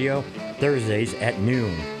Community Radio, Thursdays at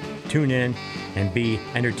noon. Tune in and be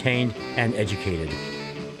entertained and educated.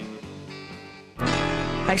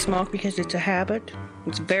 I smoke because it's a habit.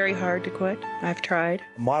 It's very hard to quit. I've tried.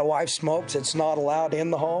 My wife smokes. It's not allowed in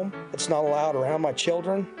the home. It's not allowed around my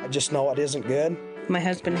children. I just know it isn't good. My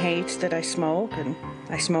husband hates that I smoke, and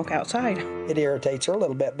I smoke outside. It irritates her a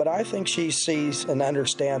little bit, but I think she sees and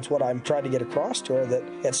understands what I'm trying to get across to her, that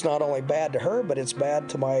it's not only bad to her, but it's bad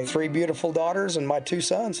to my 3 beautiful daughters and my 2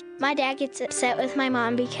 sons. My dad gets upset with my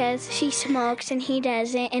mom because she smokes and he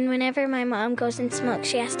doesn't, and whenever my mom goes and smokes,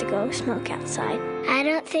 she has to go smoke outside. I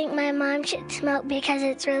don't think my mom should smoke because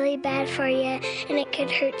it's really bad for you, and it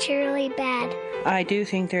could hurt you really bad. I do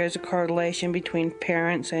think there is a correlation between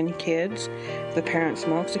parents and kids. If the parent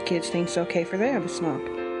smokes, the kids think it's okay for them to smoke.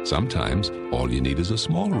 Sometimes all you need is a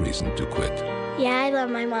small reason to quit. Yeah, I love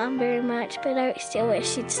my mom very much, but I still wish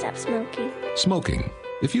she'd stop smoking. Smoking.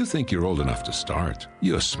 If you think you're old enough to start,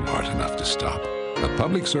 you're smart enough to stop. A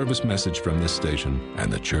public service message from this station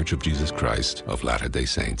and the Church of Jesus Christ of Latter-day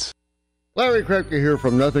Saints. Larry Krepke here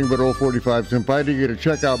from Nothing But Old 45s, inviting you to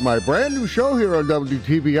check out my brand new show here on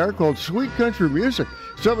WTBR called Sweet Country Music.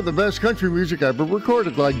 Some of the best country music ever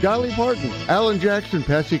recorded, like Dolly Parton, Alan Jackson,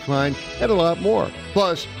 Patsy Cline, and a lot more.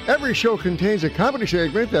 Plus, every show contains a comedy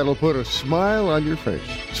segment that'll put a smile on your face.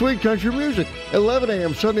 Sweet Country Music, 11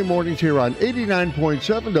 a.m. Sunday mornings here on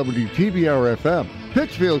 89.7 WTBR-FM,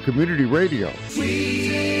 Pittsfield Community Radio.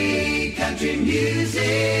 Sweet country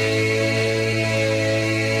music.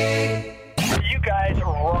 You guys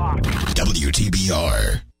rock.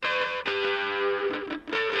 WTBR.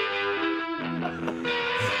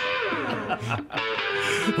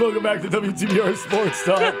 Welcome back to WTBR Sports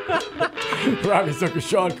Talk. Robbie Zucker,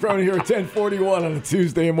 Sean Cronin here at 10:41 on a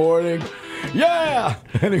Tuesday morning. Yeah!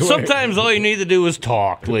 Anyway. Sometimes all you need to do is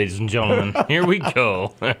talk, ladies and gentlemen. Here we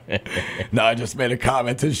go. No, I just made a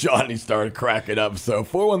comment to Sean. He started cracking up. So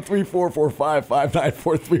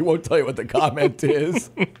 413-445-5943 won't tell you what the comment is.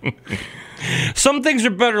 Some things are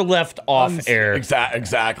better left off air.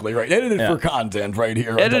 Exactly right. Edited for content right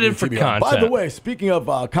here. Edited for content. By the way, speaking of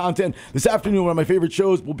content, this afternoon one of my favorite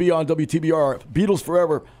shows will be on WTBR, Beatles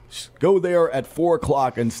Forever. Go there at 4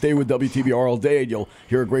 o'clock and stay with WTBR all day, and you'll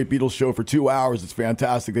hear a great Beatles show for 2 hours. It's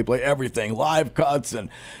fantastic. They play everything, live cuts and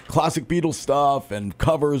classic Beatles stuff and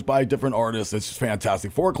covers by different artists. It's just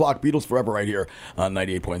fantastic. 4 o'clock, Beatles Forever right here on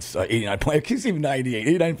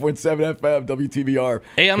 89.7 FM, WTBR.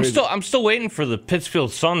 Hey, I'm still waiting for the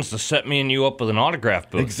Pittsfield Suns to set me and you up with an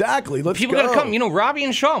autograph booth. Exactly. People got to come. Robbie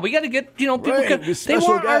and Sean, we got to get, people they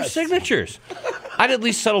want our signatures. I'd at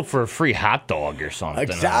least settle for a free hot dog or something.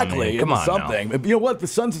 Exactly. Come on something. now. You know what? The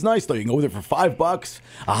Suns is nice, though. You can go there for $5.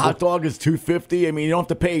 A hot dog is $2.50. I mean, you don't have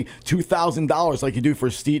to pay $2,000 like you do for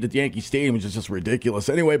a seat at Yankee Stadium, which is just ridiculous.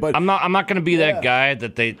 Anyway, but I'm not going to be that guy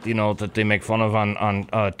that they make fun of on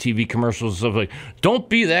TV commercials of like, don't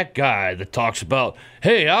be that guy that talks about,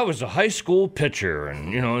 hey, I was a high school pitcher,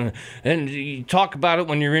 and you talk about it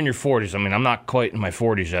when you're in your 40s. I mean, I'm not quite in my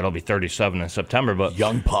 40s yet. I'll be 37 in September, but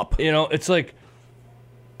young pup. It's like,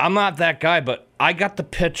 I'm not that guy, but I got the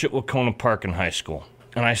pitch at Wacona Park in high school,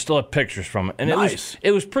 and I still have pictures from it. And Nice.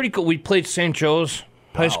 it was pretty cool. We played St. Joe's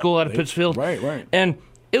High School out of Pittsfield. Right. And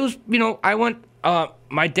it was, I went.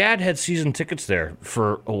 My dad had season tickets there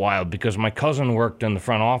for a while because my cousin worked in the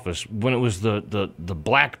front office when it was the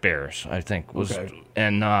Black Bears, I think was,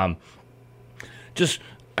 and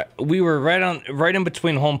we were right in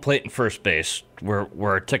between home plate and first base were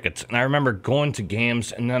our tickets, and I remember going to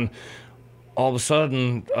games, and then all of a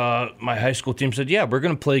sudden my high school team said, "Yeah, we're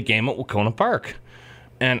going to play a game at Wacona Park,"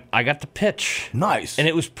 and I got the pitch. Nice, and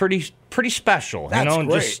it was pretty special. That's great.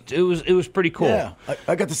 Just, it was pretty cool. Yeah,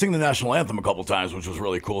 I got to sing the national anthem a couple times, which was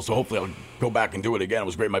really cool. So hopefully I'll go back and do it again. It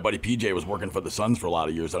was great. My buddy PJ was working for the Suns for a lot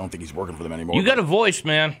of years. I don't think he's working for them anymore. You got a voice,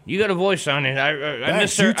 man. You got a voice on it. I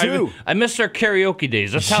miss you too. I miss our karaoke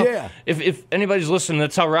days. That's how. If anybody's listening,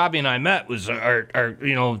 that's how Robbie and I met. Was our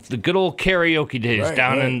the good old karaoke days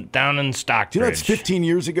down in Stockbridge. Do you know it's 15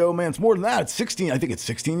 years ago, man? It's more than that. It's 16. I think it's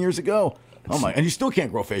 16 years ago. Oh my! And you still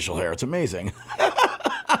can't grow facial hair. It's amazing.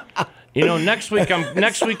 Next week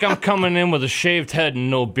I'm coming in with a shaved head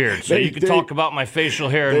and no beard, so you can talk about my facial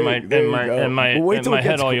hair and my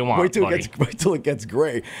head all you want. Wait till it gets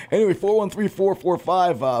gray. Anyway,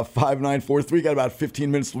 413-445-5943. Got about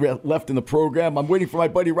 15 minutes left in the program. I'm waiting for my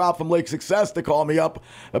buddy Rob from Lake Success to call me up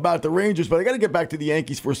about the Rangers, but I got to get back to the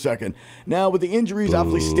Yankees for a second. Now with the injuries,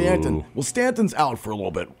 obviously Stanton. Well, Stanton's out for a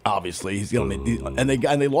little bit. Obviously, and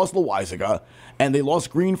they lost Loaizaga. And they lost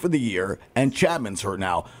Green for the year, and Chapman's hurt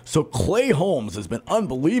now. So Clay Holmes has been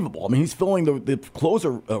unbelievable. I mean, he's filling the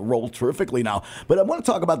closer role terrifically now. But I want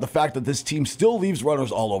to talk about the fact that this team still leaves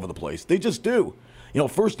runners all over the place. They just do.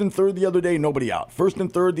 First and third the other day, nobody out. First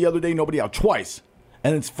and third the other day, nobody out. Twice.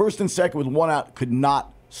 And it's first and second with one out, could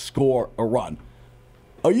not score a run.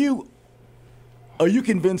 Are you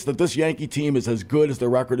convinced that this Yankee team is as good as their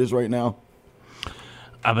record is right now?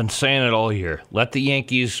 I've been saying it all year. Let the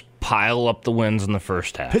Yankees pile up the wins in the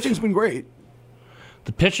first half. Pitching's been great.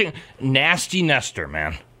 The pitching, nasty Nestor,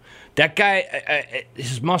 man. That guy,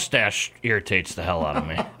 his mustache irritates the hell out of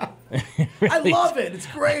me. Really, I love it. It's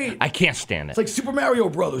great. I can't stand it. It's like Super Mario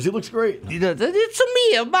Brothers. He looks great. It's a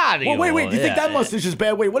Mia Mario. Well, wait. Do you think that mustache is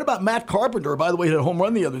bad? Wait, what about Matt Carpenter? By the way, he hit a home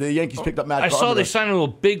run the other day. The Yankees picked up Matt Carpenter. I saw they signed him to a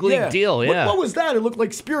big league deal. Yeah. What was that? It looked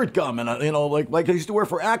like Spirit Gum, and like I used to wear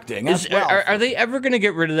for acting. Are they ever going to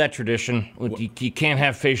get rid of that tradition? You can't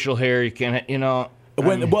have facial hair. You can't. After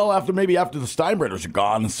the Steinbretters are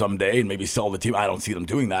gone someday, and maybe sell the team. I don't see them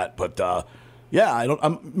doing that, but. Yeah, I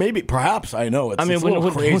don't. Perhaps I know. It's a little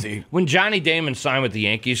crazy. When Johnny Damon signed with the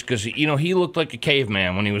Yankees, because he looked like a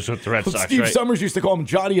caveman when he was with the Red Sox. Steve Summers used to call him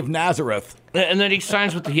Johnny of Nazareth. And then he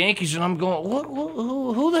signs with the Yankees, and I'm going,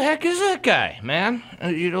 who the heck is that guy, man?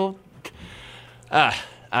 I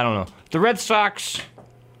don't know. The Red Sox,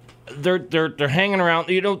 they're hanging around.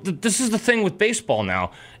 This is the thing with baseball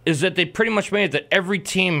now, is that they pretty much made it that every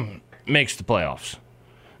team makes the playoffs.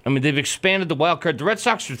 I mean, they've expanded the wild card. The Red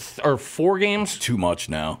Sox are 4 games. Too much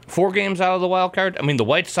now. 4 games out of the wild card. I mean, the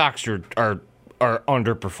White Sox are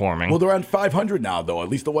underperforming. Well, they're on 500 now, though. At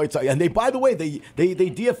least the White Sox. And by the way, they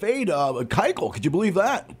DFA'd Keuchel. Could you believe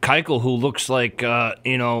that? Keuchel, who looks like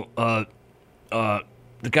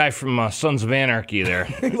the guy from Sons of Anarchy there.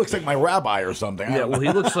 He looks like my rabbi or something. Yeah, well,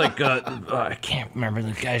 he looks like, I can't remember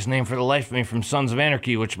the guy's name for the life of me from Sons of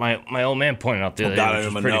Anarchy, which my old man pointed out the other day, which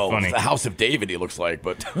is pretty funny. It's the House of David he looks like,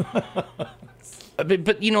 but...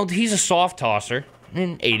 but he's a soft tosser,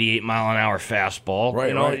 an 88-mile-an-hour fastball.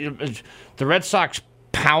 Right. The Red Sox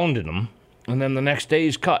pounded him, and then the next day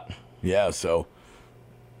he's cut. Yeah, so...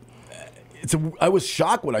 I was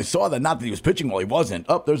shocked when I saw that. Not that he was pitching well, he wasn't.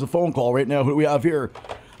 There's a phone call right now. Who do we have here?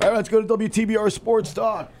 All right, let's go to WTBR Sports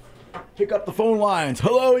Talk. Pick up the phone lines.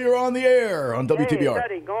 Hello, you're on the air on WTBR. Hey,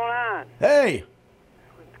 Eddie, going on? Hey.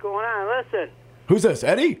 What's going on? Listen. Who's this,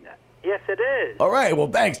 Eddie? Yes, it is. All right, well,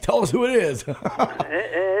 thanks. Tell us who it is. it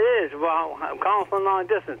is. Well, I'm calling from long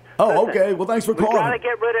distance. Oh, Listen, okay. Well, thanks for calling. We got to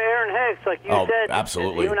get rid of Aaron Hicks, like you said.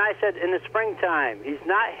 Absolutely. You and I said in the springtime. He's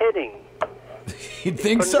not hitting. You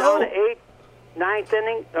think Put so? Him down to 9th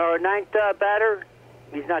inning or 9th batter,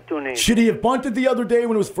 he's not doing anything. Should he have bunted the other day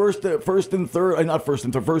when it was first and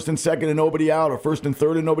second and nobody out, or first and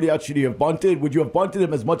third and nobody out? Should he have bunted? Would you have bunted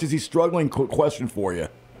him as much as he's struggling? Question for you.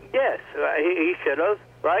 Yes, he should have,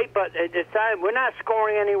 right? But at this time, we're not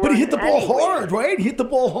scoring any runs. But he hit the ball anyway. hard, right? He hit the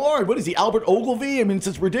ball hard. What is he, Albert Ogilvy? I mean, it's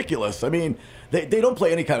just ridiculous. I mean, they don't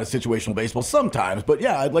play any kind of situational baseball sometimes. But,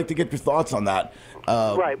 yeah, I'd like to get your thoughts on that.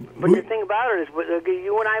 Right. But the thing about it is,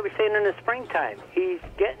 you and I were saying in the springtime, he's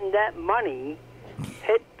getting that money,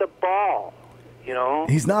 hit the ball. You know.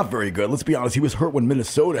 He's not very good. Let's be honest. He was hurt when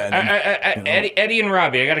Minnesota. Eddie and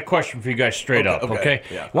Robbie, I got a question for you guys straight up, okay?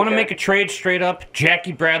 Yeah. Want to make a trade straight up?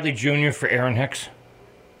 Jackie Bradley Jr. for Aaron Hicks?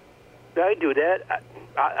 I do that.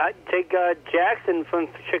 I'd take Jackson from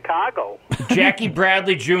Chicago. Jackie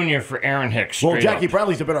Bradley Jr. for Aaron Hicks. Well, straight Jackie up.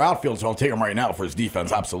 Bradley's a better outfield, so I'll take him right now for his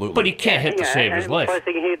defense, absolutely. But he can't hit to save his life. Plus,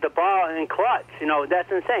 he can hit the ball in clutch. You know,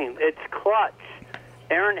 that's insane. It's clutch.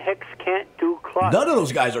 Aaron Hicks can't do clutch. None of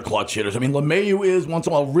those guys are clutch hitters. I mean, LeMahieu is, once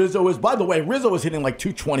in a while Rizzo is. By the way, Rizzo is hitting like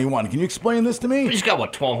 221. Can you explain this to me? He's got,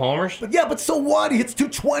 what, 12 homers? But so what? He hits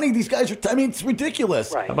 220. These guys are, I mean, it's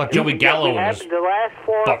ridiculous. Right. How about Joey Gallo and his the last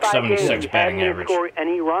 4 or 5 $1.76 games, he batting hasn't average? scored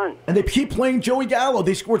any runs. And they keep playing Joey Gallo.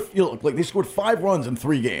 They scored, they scored 5 runs in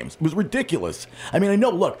 3 games. It was ridiculous. I mean, I know.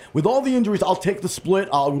 Look, with all the injuries, I'll take the split.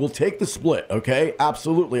 We'll take the split. Okay,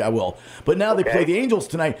 absolutely, I will. But now they play the Angels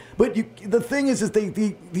tonight. But the thing is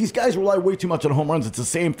these guys rely way too much on home runs. It's the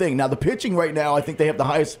same thing. Now the pitching right now, I think they have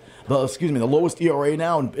the lowest ERA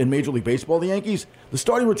now in Major League Baseball. The Yankees. The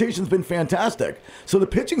starting rotation's been fantastic. So the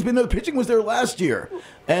pitching's been there. The pitching was there last year,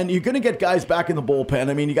 and you're going to get guys back in the bullpen.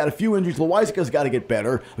 I mean, you got a few injuries. Loiza's got to get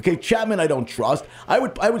better. Okay, Chapman, I don't trust. I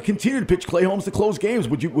would continue to pitch Clay Holmes to close games.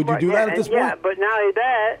 Would you do that at this point? Yeah, but not only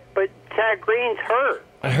that, but Chad Green's hurt.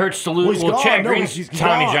 It hurts to lose. Well, Chad no, Green's he's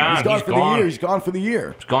Tommy gone. John. He's gone for the year. He's gone for the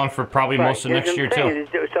year. He's gone for probably most of next year, too.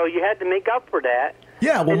 So you had to make up for that.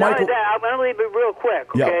 Yeah, well, and not Michael. only that, I'm going to leave it real quick,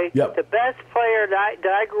 okay? Yep. The best player that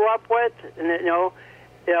I grew up with, and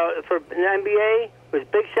for the NBA was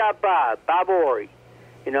Big Shot Bob Orry.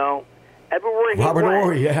 You know, everywhere he Robert went,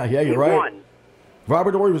 Horry, yeah, you're he right. won.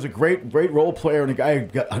 Robert Horry was a great role player and a guy who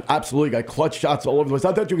got clutch shots all over the place.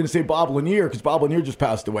 I thought you were going to say Bob Lanier because Bob Lanier just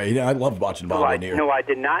passed away. Yeah, I loved watching Bob Lanier. No, I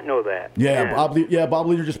did not know that. Yeah, Bob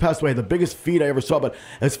Lanier just passed away. The biggest feat I ever saw. But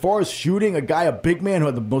as far as shooting, a big man who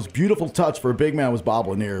had the most beautiful touch for a big man was Bob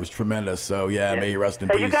Lanier. It was tremendous. So may you rest in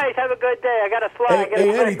peace. You guys have a good day. I got to fly.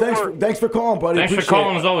 Hey, Eddie, thanks for calling, buddy. Thanks for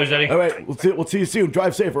calling as always, Eddie. All right, we'll see you soon.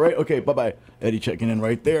 Drive safe, all right? Okay, bye-bye. Eddie checking in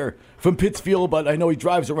right there from Pittsfield, but I know he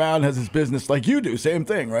drives around, has his business like you do. Same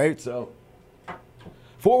thing, right? So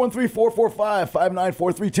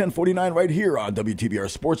 413-445-5943-1049 right here on WTBR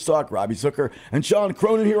Sports Talk. Robbie Zucker and Sean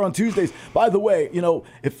Cronin here on Tuesdays. By the way,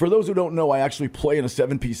 if for those who don't know, I actually play in a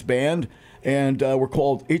 7-piece band. And we're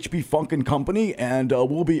called HB Funk & Company, and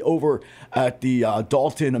we'll be over at the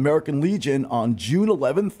Dalton American Legion on June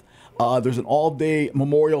 11th. There's an all-day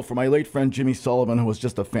memorial for my late friend Jimmy Sullivan, who was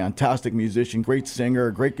just a fantastic musician, great singer,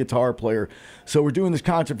 great guitar player. So we're doing this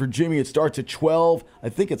concert for Jimmy. It starts at 12. I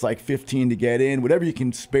think it's like 15 to get in. Whatever you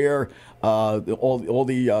can spare, all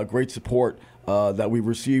the great support that we've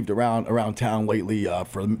received around town lately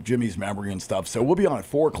for Jimmy's memory and stuff. So we'll be on at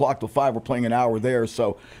 4 o'clock till 5. We're playing an hour there.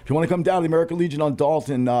 So if you want to come down to the American Legion on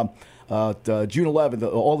Dalton, June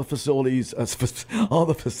 11th, all the facilities, all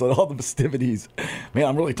the festivities. Man,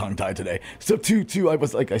 I'm really tongue-tied today. So,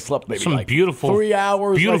 I slept maybe some beautiful 3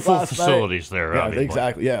 hours. Beautiful last facilities night. there. Yeah,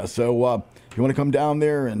 exactly. Yeah. So, if you want to come down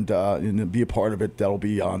there and be a part of it, that'll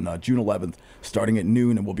be on June 11th, starting at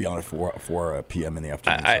noon, and we'll be on at 4 p.m. in the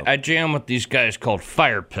afternoon. I jam with these guys called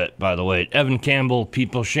Fire Pit, by the way. Evan Campbell,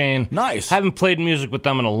 People Shane. Nice. Haven't played music with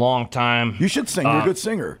them in a long time. You should sing. You're a good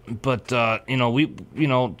singer. But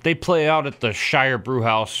they play out at the Shire Brew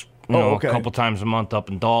House. A couple times a month up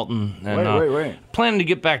in Dalton. And, right. Planning to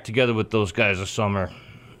get back together with those guys this summer.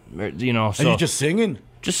 So, and you just singing?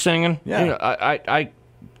 Just singing. Yeah. I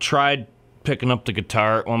tried picking up the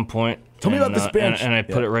guitar at one point. Tell me about this band. And I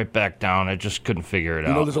put it right back down. I just couldn't figure it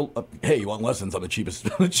out. Hey, you want lessons? I'm the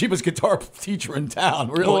cheapest guitar teacher in town.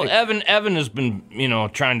 Really? Well, Evan has been,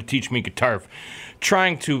 trying to teach me guitar,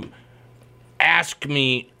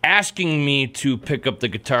 asking me to pick up the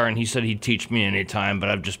guitar, and he said he'd teach me anytime, but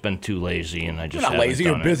I've just been too lazy, and I just You're not lazy.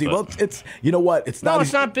 You're busy. Well, it's you know what? It's not.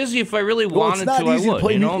 It's not busy. If I really wanted to, I would. It's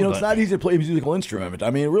not easy to play a musical instrument.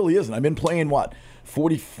 I mean, it really isn't. I've been playing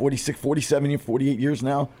 40, 46, 47, 48 years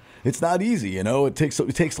now. It's not easy, It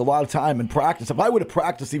takes a lot of time and practice. If I would have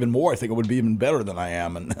practiced even more, I think it would be even better than I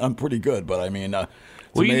am, and I'm pretty good. But I mean,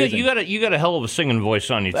 well, you got a hell of a singing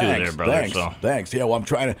voice on you too, there, brother. Thanks. Yeah, well, I'm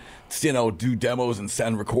trying to do demos and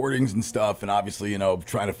send recordings and stuff, and obviously,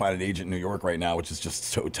 trying to find an agent in New York right now, which is just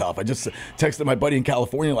so tough. I just texted my buddy in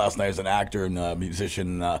California last night, as an actor and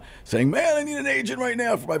musician, saying, "Man, I need an agent right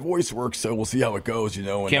now for my voice work." So we'll see how it goes, And,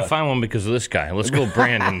 can't find one because of this guy. Let's go,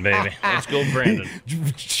 Brandon, baby. Let's go, Brandon.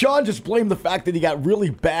 Sean just blamed the fact that he got really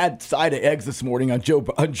bad side of eggs this morning on Joe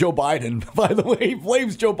Biden. By the way, he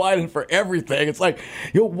blames Joe Biden for everything. It's like,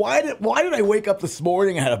 why did I wake up this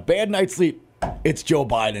morning and had a bad night's sleep? It's Joe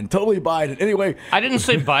Biden. Totally Biden. Anyway. I didn't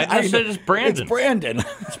say Biden. I said it's Brandon. It's Brandon.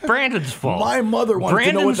 It's Brandon's fault. My mother wanted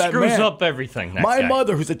to know what that meant. Brandon screws up everything. My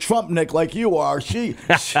mother, who's a Trump Nick like you are, she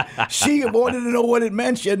wanted to know what it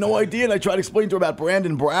meant. She had no idea, and I tried to explain to her about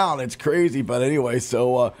Brandon Brown. It's crazy. But anyway,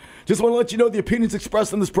 so just want to let you know the opinions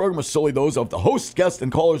expressed in this program are solely those of the hosts, guests,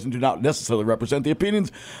 and callers and do not necessarily represent the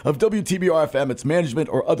opinions of WTBR-FM, its management,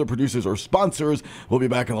 or other producers or sponsors. We'll be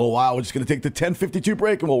back in a little while. We're just going to take the 10:52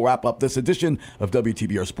 break, and we'll wrap up this edition of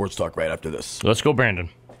WTBR Sports Talk right after this. Let's go, Brandon.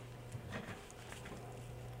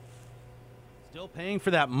 Still paying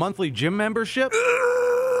for that monthly gym membership?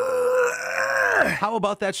 How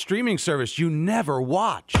about that streaming service you never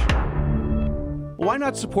watch? Why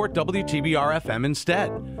not support WTBR-FM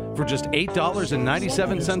instead? For just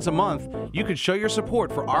 $8.97 a month, you could show your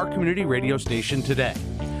support for our community radio station today.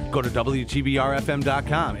 Go to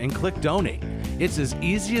WTBRFM.com and click Donate. It's as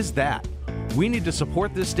easy as that. We need to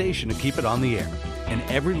support this station to keep it on the air, and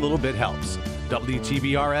every little bit helps.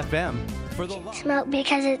 WTBR-FM for the love. Smoke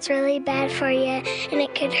because it's really bad for you, and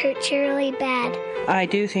it could hurt you really bad. I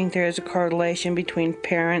do think there is a correlation between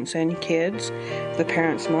parents and kids. If the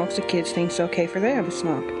parent smokes, the kids think it's okay for them to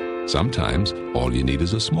smoke. Sometimes, all you need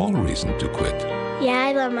is a small reason to quit. Yeah,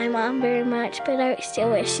 I love my mom very much, but I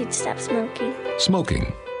still wish she'd stop smoking.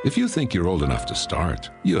 Smoking. If you think you're old enough to start,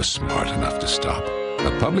 you're smart enough to stop. A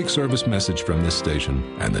public service message from this station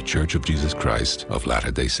and the Church of Jesus Christ of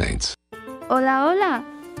Latter-day Saints. Hola, hola.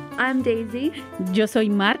 I'm Daisy. Yo soy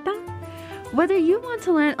Marta. Whether you want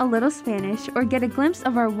to learn a little Spanish or get a glimpse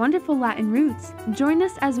of our wonderful Latin roots, join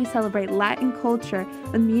us as we celebrate Latin culture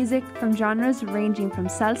with music from genres ranging from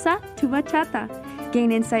salsa to bachata.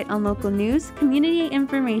 Gain insight on local news, community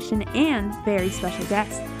information, and very special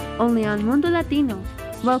guests. Only on Mundo Latino,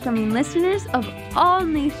 welcoming listeners of all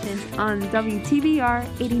nations on WTBR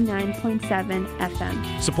 89.7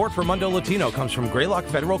 FM. Support for Mundo Latino comes from Greylock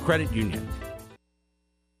Federal Credit Union.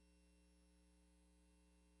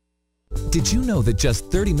 Did you know that just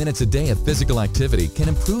 30 minutes a day of physical activity can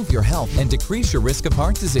improve your health and decrease your risk of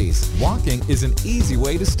heart disease? Walking is an easy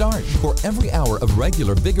way to start. For every hour of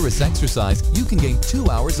regular vigorous exercise, you can gain 2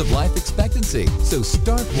 hours of life expectancy. So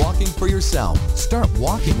start walking for yourself. Start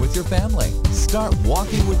walking with your family. Start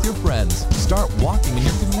walking with your friends. Start walking in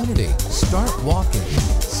your community. Start walking.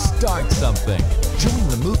 Start something. Join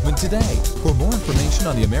the movement today. For more information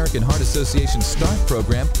on the American Heart Association START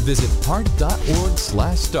program, visit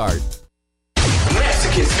heart.org/start.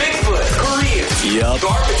 Mexicans, Bigfoot, Koreans,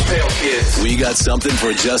 Garbage Pail Kids. We got something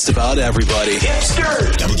for just about everybody.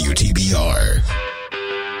 Hipsters. WTBR.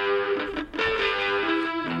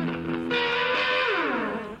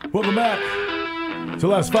 Welcome back to the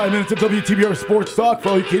last 5 minutes of WTBR Sports Talk for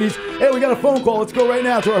all you kiddies. Hey, we got a phone call. Let's go right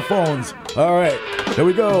now to our phones. All right, here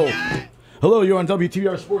we go. Hello, you're on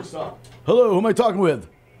WTBR Sports Talk. Hello, who am I talking with?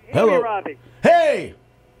 Hello. Hey, Robbie. Hey!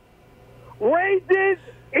 Raisins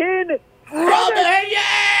in Robbie,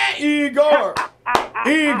 yeah! Igor!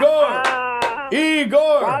 Igor!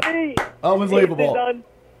 Robbie, unbelievable. This is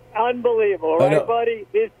unbelievable, right, buddy?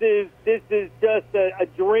 This is just a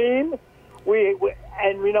dream. We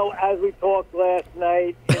and you know, as we talked last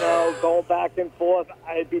night, you know, going back and forth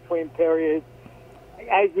between periods.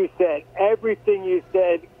 As you said, everything you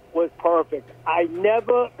said was perfect.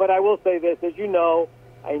 But I will say this, as you know,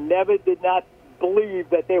 I never did not believe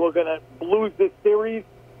that they were going to lose this series.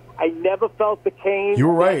 I never felt the Canes.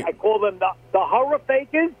 You're right. I call them the Horror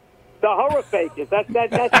Fakers. The Horror Fakers. That's going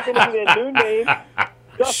to be their new name.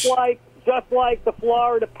 Just like the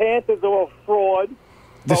Florida Panthers are a fraud.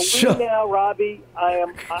 But now, Robbie,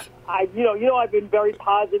 I've been very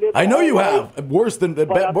positive. I know you have. Worse than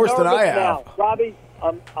I have. Now. Robbie,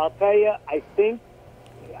 I'll tell you, I think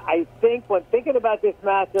when thinking about this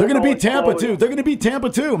match, they're going to beat Tampa too. They're going to beat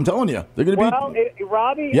Tampa too. I'm telling you, they're going to beat.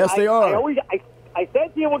 Robbie. Yes, they are. I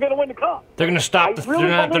said to you, we're going to win the cup. They're going to stop. They're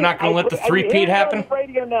not going to let the three-peat happen.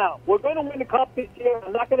 Radio now. We're going to win the cup this year.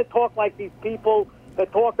 I'm not going to talk like these people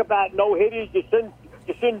that talk about no hitters. You shouldn't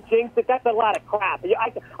jinx it. That's a lot of crap.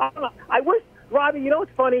 I wish, Robbie. You know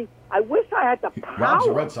what's funny? I wish I had the power. Rob's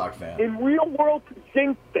a Red Sox fan. In real world to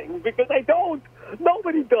jinx things because I don't.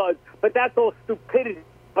 Nobody does. But that's all stupidity.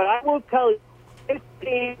 But I will tell you, this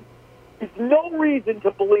team, there's no reason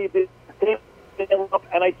to believe this team.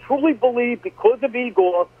 And I truly believe because of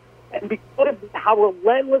Igor and because of how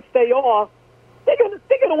relentless they are, they're gonna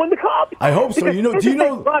win the cup. I hope so. Do you know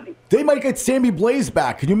they might get Sammy Blaze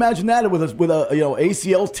back? Can you imagine that with a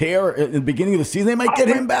ACL tear at the beginning of the season? They might get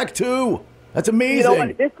him back too. That's amazing. You know,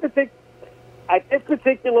 at this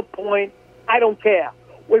particular point, I don't care.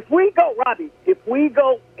 If we go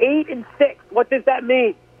 8-6, what does that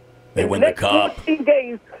mean? They win the cup. 14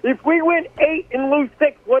 games. If we win 8 and lose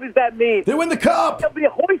 6, what does that mean? They win the cup. They'll be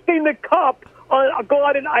hoisting the cup on a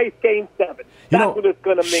Garden Ice Game 7. That's what it's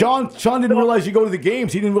going to mean. Sean didn't realize you go to the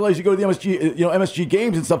games. He didn't realize you go to the MSG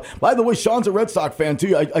games and stuff. By the way, Sean's a Red Sox fan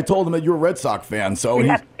too. I told him that you're a Red Sox fan. So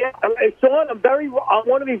yeah. Sean, I'm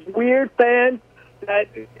one of these weird fans that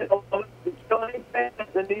the Giants fan,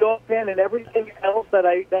 the New York fan, and everything else that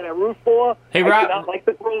I root for. Hey, I do not like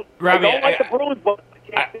the Bruins. Robbie, I don't like the Bruins, but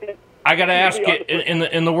I got to ask you,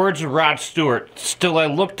 in the words of Rod Stewart, still I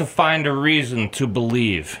look to find a reason to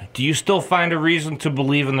believe. Do you still find a reason to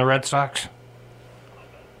believe in the Red Sox?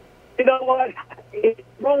 You know what?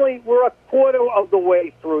 We're a quarter of the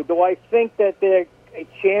way through. Do I think that they're a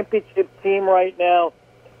championship team right now?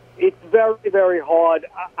 It's very, very hard.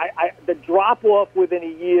 The drop-off within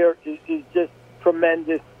a year is just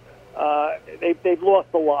tremendous. They've lost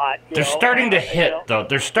a lot. They're starting to hit, though.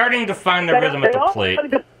 They're starting to find their rhythm at the plate.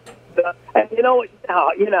 And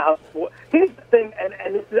here's the thing,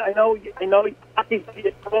 and this is, I know hockey's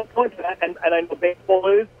and I know baseball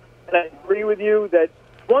is, and I agree with you that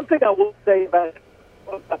one thing I will say about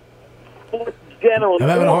sports generally. I'm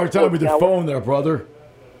having a hard time with your phone there, brother.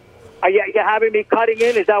 Are you having me cutting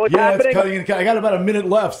in? Is that what's happening? It's cutting in. I got about a minute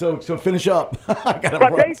left, so finish up.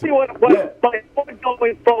 But basically, what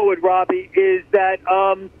going forward, Robbie, is that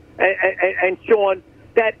and Sean,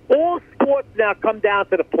 that all sports now come down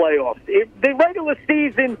to the playoffs. The regular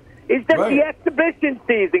season is just the exhibition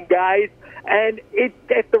season, guys. And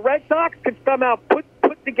if the Red Sox could somehow put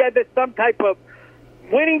together some type of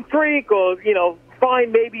winning streak, or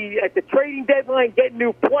find maybe at the trading deadline get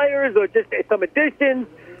new players or just some additions.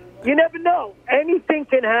 You never know. Anything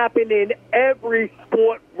can happen in every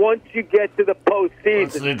sport once you get to the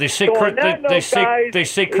postseason. They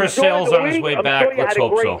say Chris Sale's on his way back. Sure Let's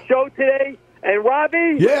hope so. You had a great show today. And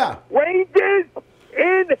Robbie? Yeah. Rangers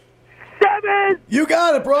in 7. You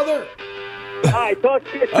got it, brother. All right, talk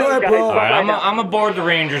to you soon, All right, bro. All right, I'm aboard the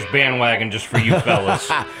Rangers bandwagon just for you fellas.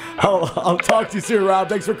 I'll talk to you soon, Rob.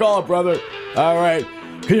 Thanks for calling, brother. All right.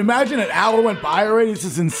 Can you imagine an hour went by already? This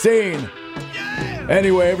is insane.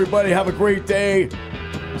 Anyway, everybody have a great day.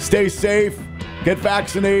 Stay safe. Get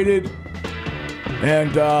vaccinated.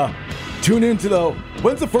 And tune into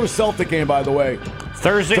when's the first Celtic game, by the way?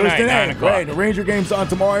 Thursday night, 9 o'clock. Right, the Ranger game's on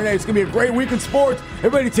tomorrow night. It's going to be a great week in sports.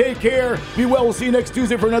 Everybody take care. Be well. We'll see you next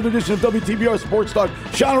Tuesday for another edition of WTBR Sports Talk.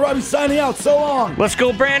 Sean and Robbie signing out. So long. Let's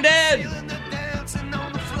go, Brandon.